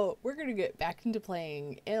 Oh, we're gonna get back into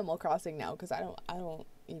playing Animal Crossing now because I don't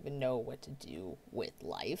even know what to do with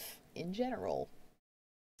life in general.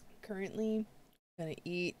 Currently, I'm gonna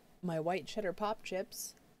eat my white cheddar pop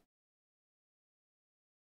chips.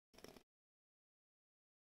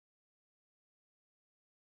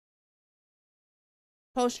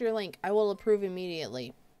 Post your link. I will approve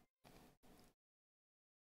immediately.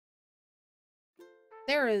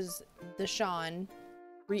 There is the Sean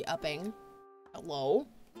re-upping. Hello.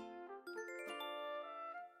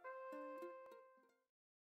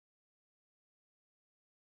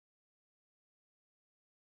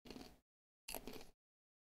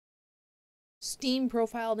 Steam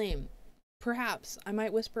profile name. Perhaps I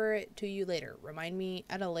might whisper it to you later. Remind me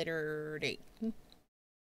at a later date.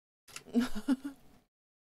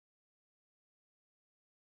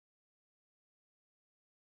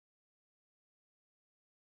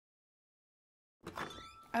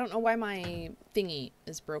 I don't know why my thingy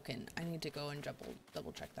is broken. I need to go and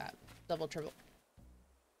double check that. Double triple.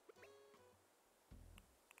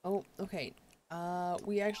 Oh, okay.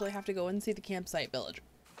 We actually have to go and see the campsite village.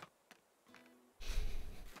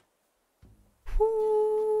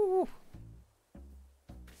 Whew.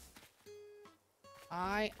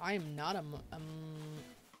 I'm not a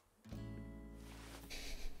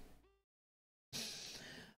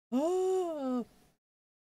oh.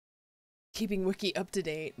 Keeping Wiki up to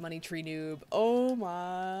date, Money Tree Noob. Oh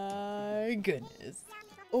my goodness.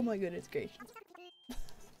 Oh my goodness gracious.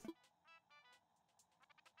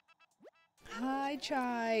 Hi,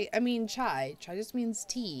 Chai. I mean, Chai. Chai just means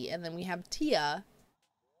tea. And then we have Tia.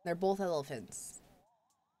 They're both elephants.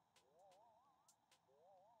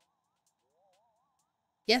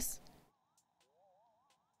 Yes?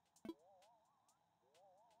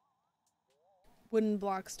 Wooden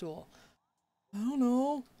block stool. I don't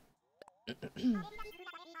know.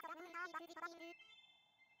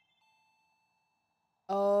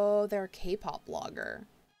 Oh, they're a K-pop blogger.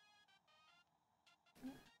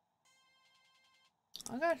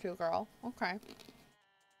 I got you, girl. Okay.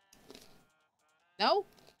 No?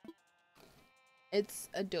 It's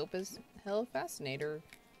a dope as hell fascinator.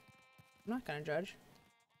 I'm not gonna judge.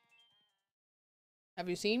 Have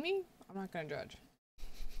you seen me? I'm not gonna judge.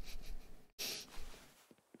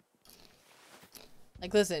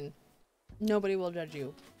 Like, listen. Nobody will judge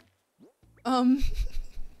you.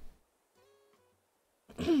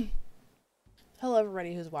 Hello,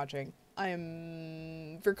 everybody who's watching.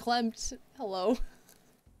 I'm verklempt. Hello.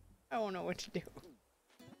 I don't know what to do.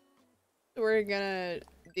 We're gonna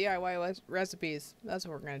DIY recipes. That's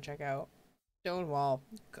what we're gonna check out. Stone wall.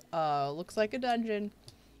 Looks like a dungeon.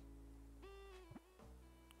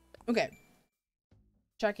 Okay.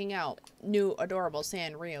 Checking out new adorable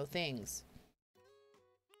Sanrio things.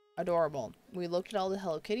 Adorable. We looked at all the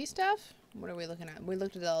Hello Kitty stuff. What are we looking at? We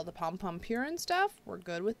looked at all the Pom Pom Purin stuff. We're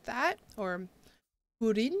good with that. Or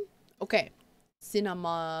Purin. Okay.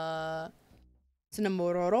 Cinnamororo.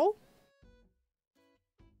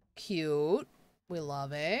 Cute. We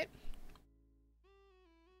love it.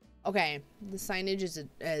 Okay. The signage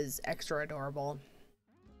is extra adorable.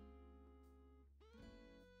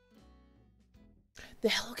 The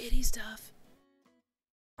Hello Kitty stuff.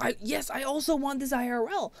 Yes, I also want this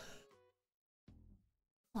IRL.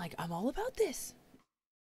 Like, I'm all about this.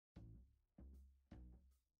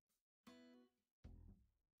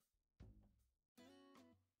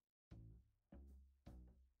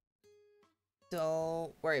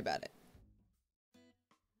 Don't worry about it.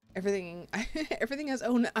 Everything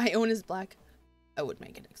I own is black. I would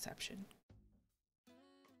make an exception.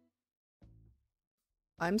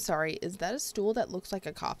 I'm sorry, is that a stool that looks like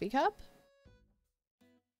a coffee cup?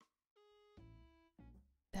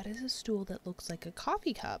 That is a stool that looks like a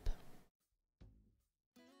coffee cup.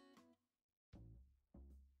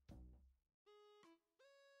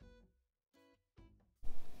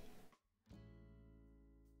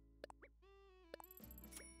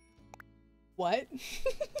 What?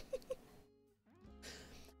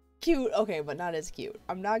 Cute, okay, but not as cute.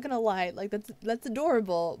 I'm not gonna lie, like that's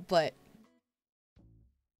adorable, but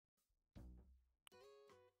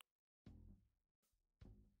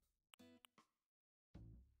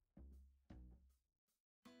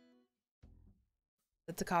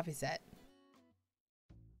it's a coffee set.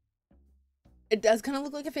 It does kind of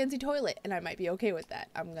look like a fancy toilet, and I might be okay with that.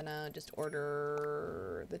 I'm gonna just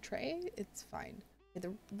order the tray. It's fine.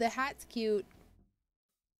 The hat's cute.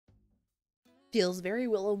 Feels very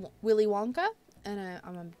Willy Wonka, and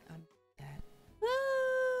I'm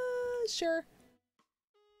sure.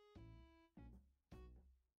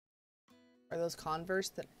 Are those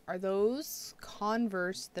Converse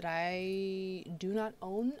that I do not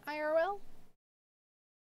own IRL?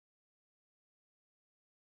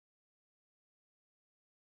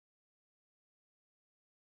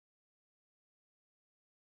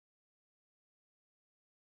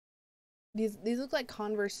 These look like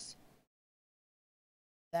Converse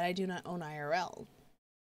that I do not own IRL.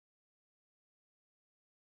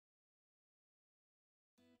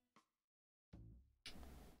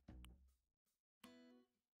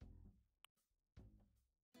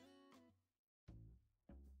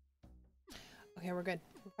 Okay, we're good.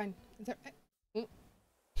 We're fine. Is that right?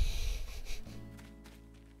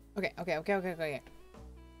 Okay.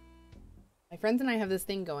 My friends and I have this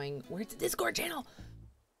thing going. Where's the Discord channel?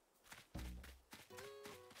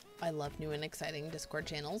 I love new and exciting Discord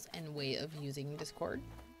channels and way of using Discord.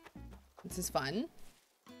 This is fun.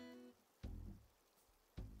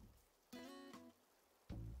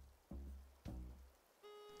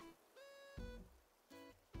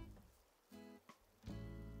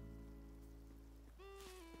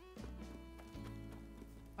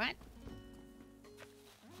 What?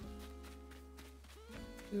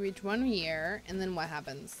 We reach 1 year, and then what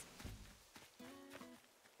happens?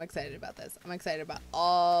 I'm excited about this. I'm excited about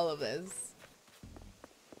all of this.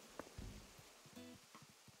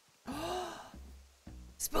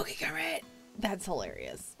 Spooky Kermit! That's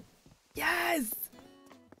hilarious. Yes!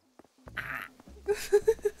 Ah.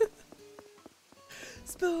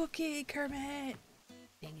 Spooky Kermit!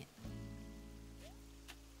 Dang it.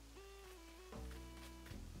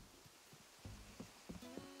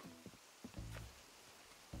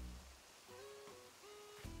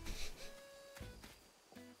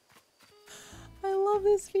 I love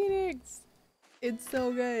this Phoenix. It's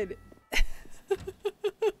so good.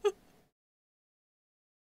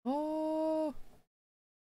 Oh.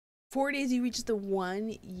 4 days you reach the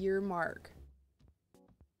 1 year mark.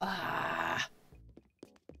 Ah.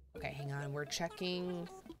 Okay, hang on. We're checking.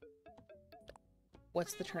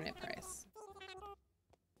 What's the turnip price?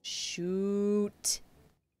 Shoot.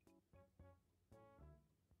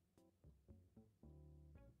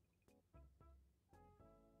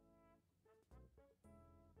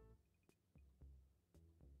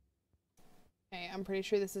 Okay, I'm pretty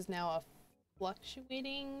sure this is now a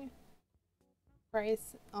fluctuating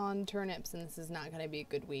price on turnips, and this is not going to be a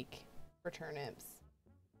good week for turnips.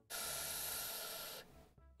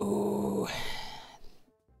 Ooh.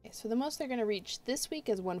 Okay, so the most they're going to reach this week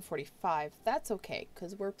is 145. That's okay,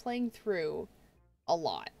 because we're playing through a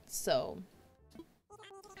lot. So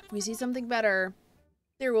if we see something better,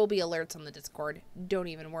 there will be alerts on the Discord. Don't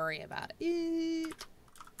even worry about it.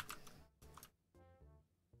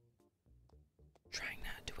 Trying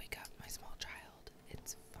not to wake up my small child.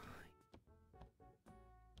 It's fine.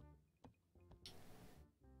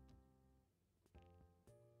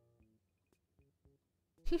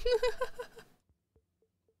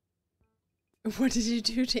 What did you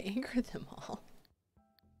do to anger them all?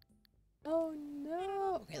 Oh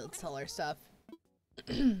no. Okay, let's sell our stuff.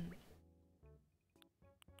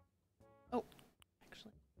 Oh,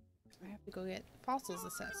 actually, I have to go get fossils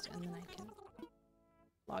assessed and then I can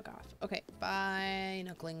log off. Okay, bye,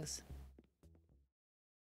 Nooklings.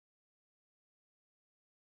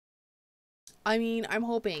 I mean, I'm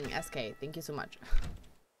hoping, SK, thank you so much.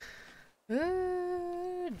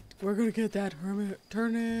 We're gonna get that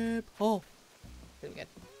turnip. Oh, pretty good.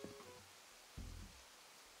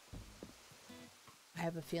 I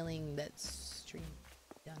have a feeling that stream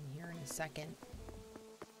done here in a second.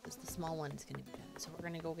 Just the small one's gonna be done. So we're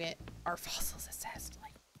gonna go get our fossils assessed.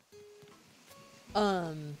 Like,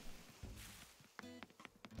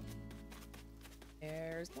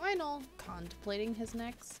 there's Lionel contemplating his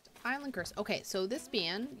next island curse. Okay, so this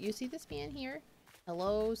man, you see this man here?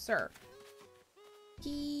 Hello, sir.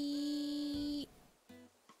 He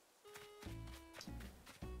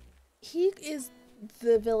is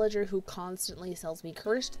the villager who constantly sells me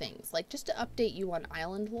cursed things. Like, just to update you on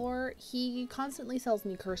island lore, he constantly sells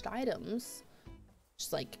me cursed items.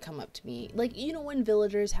 Just like come up to me, like, you know, when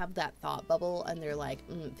villagers have that thought bubble and they're like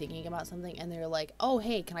thinking about something and they're like, oh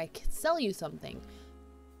hey, can I sell you something?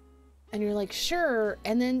 And you're like, sure.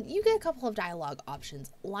 And then you get a couple of dialogue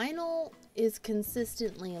options. Lionel is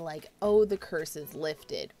consistently like, oh, the curse is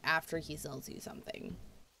lifted after he sells you something.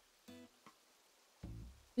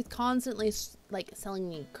 He's constantly like selling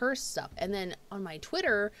me cursed stuff. And then on my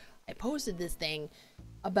Twitter, I posted this thing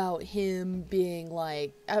about him being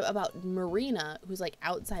like, about Marina, who's like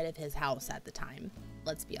outside of his house at the time,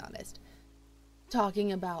 let's be honest,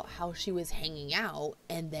 talking about how she was hanging out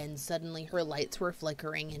and then suddenly her lights were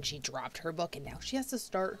flickering and she dropped her book and now she has to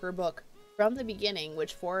start her book from the beginning,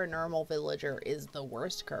 which for a normal villager is the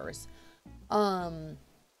worst curse. Now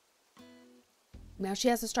she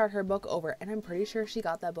has to start her book over, and I'm pretty sure she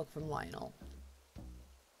got that book from Lionel.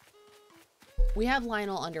 We have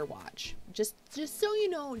Lionel under watch. Just so you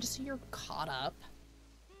know, just so you're caught up.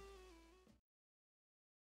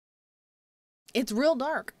 It's real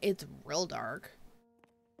dark. It's real dark.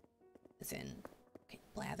 Listen, okay,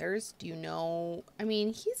 Blathers, do you know? I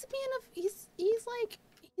mean, he's a man of, he's like,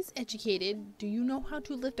 he's educated. Do you know how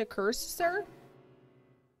to lift a curse, sir?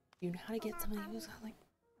 Do you know how to get somebody who's got like,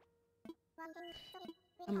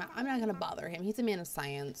 I'm not gonna bother him. He's a man of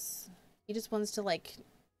science. He just wants to like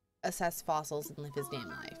assess fossils and live his damn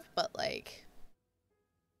life. But like,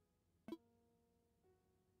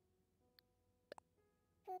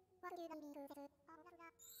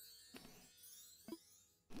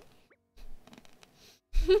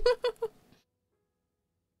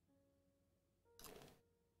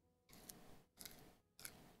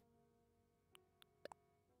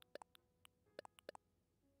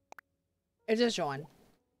 it's just Sean.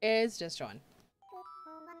 It's just Sean.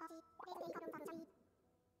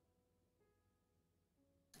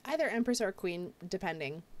 Either Empress or Queen,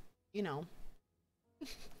 depending. You know.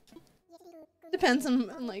 Depends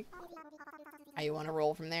on like how you want to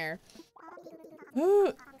roll from there.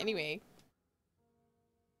 Anyway.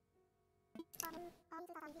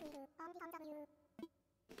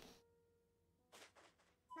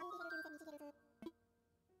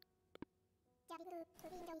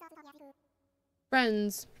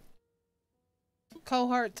 Friends,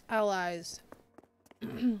 cohorts, allies,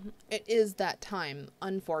 it is that time,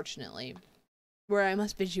 unfortunately, where I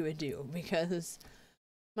must bid you adieu because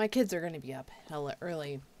my kids are going to be up hella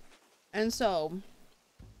early. And so,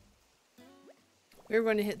 we're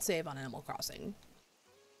going to hit save on Animal Crossing.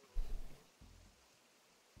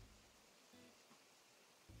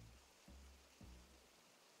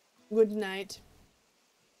 Good night.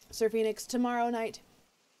 Sir Phoenix, tomorrow night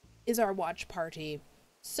is our watch party.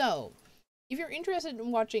 So, if you're interested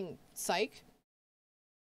in watching Psych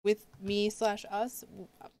with me/us,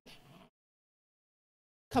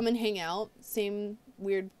 come and hang out. Same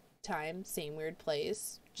weird time, same weird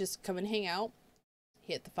place. Just come and hang out.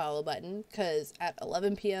 hit the follow button, because at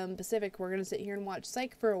 11 p.m. Pacific, we're going to sit here and watch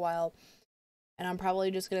Psych for a while. And I'm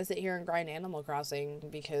probably just going to sit here and grind Animal Crossing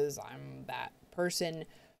because I'm that person.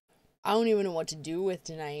 I don't even know what to do with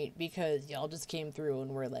tonight because y'all just came through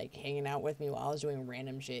and were like hanging out with me while I was doing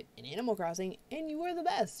random shit in Animal Crossing, and you were the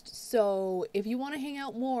best. So if you want to hang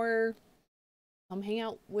out more, come hang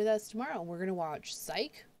out with us tomorrow. We're going to watch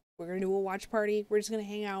Psych. We're going to do a watch party. We're just going to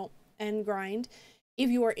hang out and grind. If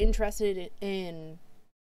you are interested in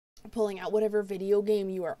pulling out whatever video game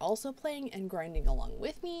you are also playing and grinding along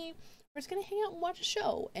with me, we're just going to hang out and watch a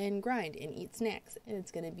show and grind and eat snacks. And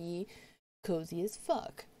it's going to be cozy as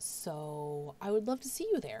fuck. So I would love to see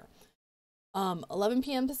you there. 11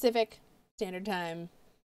 p.m. Pacific Standard Time.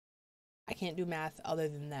 I can't do math other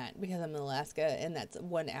than that because I'm in Alaska and that's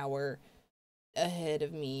 1 hour ahead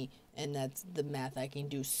of me, and that's the math I can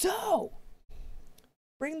do. So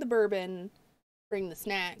bring the bourbon, bring the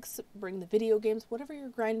snacks, bring the video games, whatever you're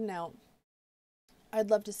grinding out. I'd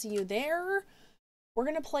love to see you there. We're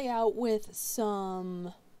gonna play out with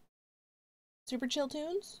some super chill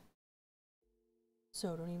tunes,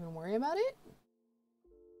 so don't even worry about it.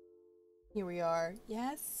 Here we are.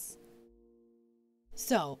 Yes.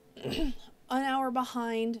 So, an hour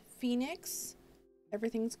behind Phoenix.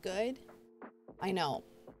 Everything's good. I know.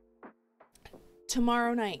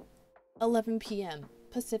 Tomorrow night, 11 p.m.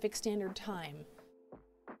 Pacific Standard Time.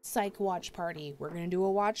 Psych watch party. We're going to do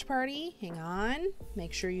a watch party. Hang on.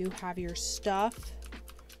 Make sure you have your stuff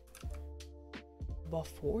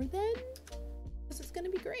before then, because it's going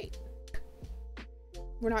to be great.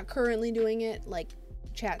 We're not currently doing it like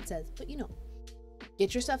chat says, but you know,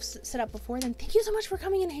 get your stuff set up before then. Thank you so much for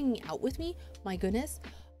coming and hanging out with me. My goodness.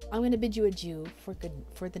 I'm going to bid you adieu for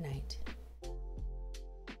the night.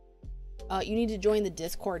 You need to join the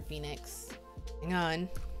Discord, Phoenix. Hang on.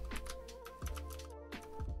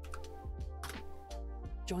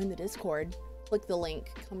 Join the Discord. Click the link.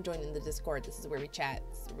 Come join in the Discord. This is where we chat.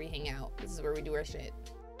 This is where we hang out. This is where we do our shit.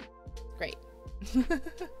 Great. Good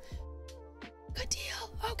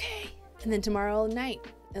deal. Okay. And then tomorrow night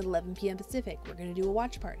at 11 p.m. Pacific, we're going to do a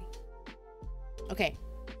watch party. Okay.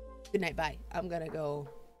 Good night. Bye. I'm going to go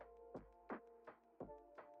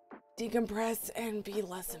decompress and be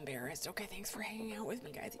less embarrassed. Okay, thanks for hanging out with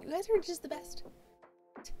me, guys. You guys are just the best.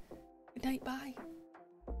 Good night. Bye.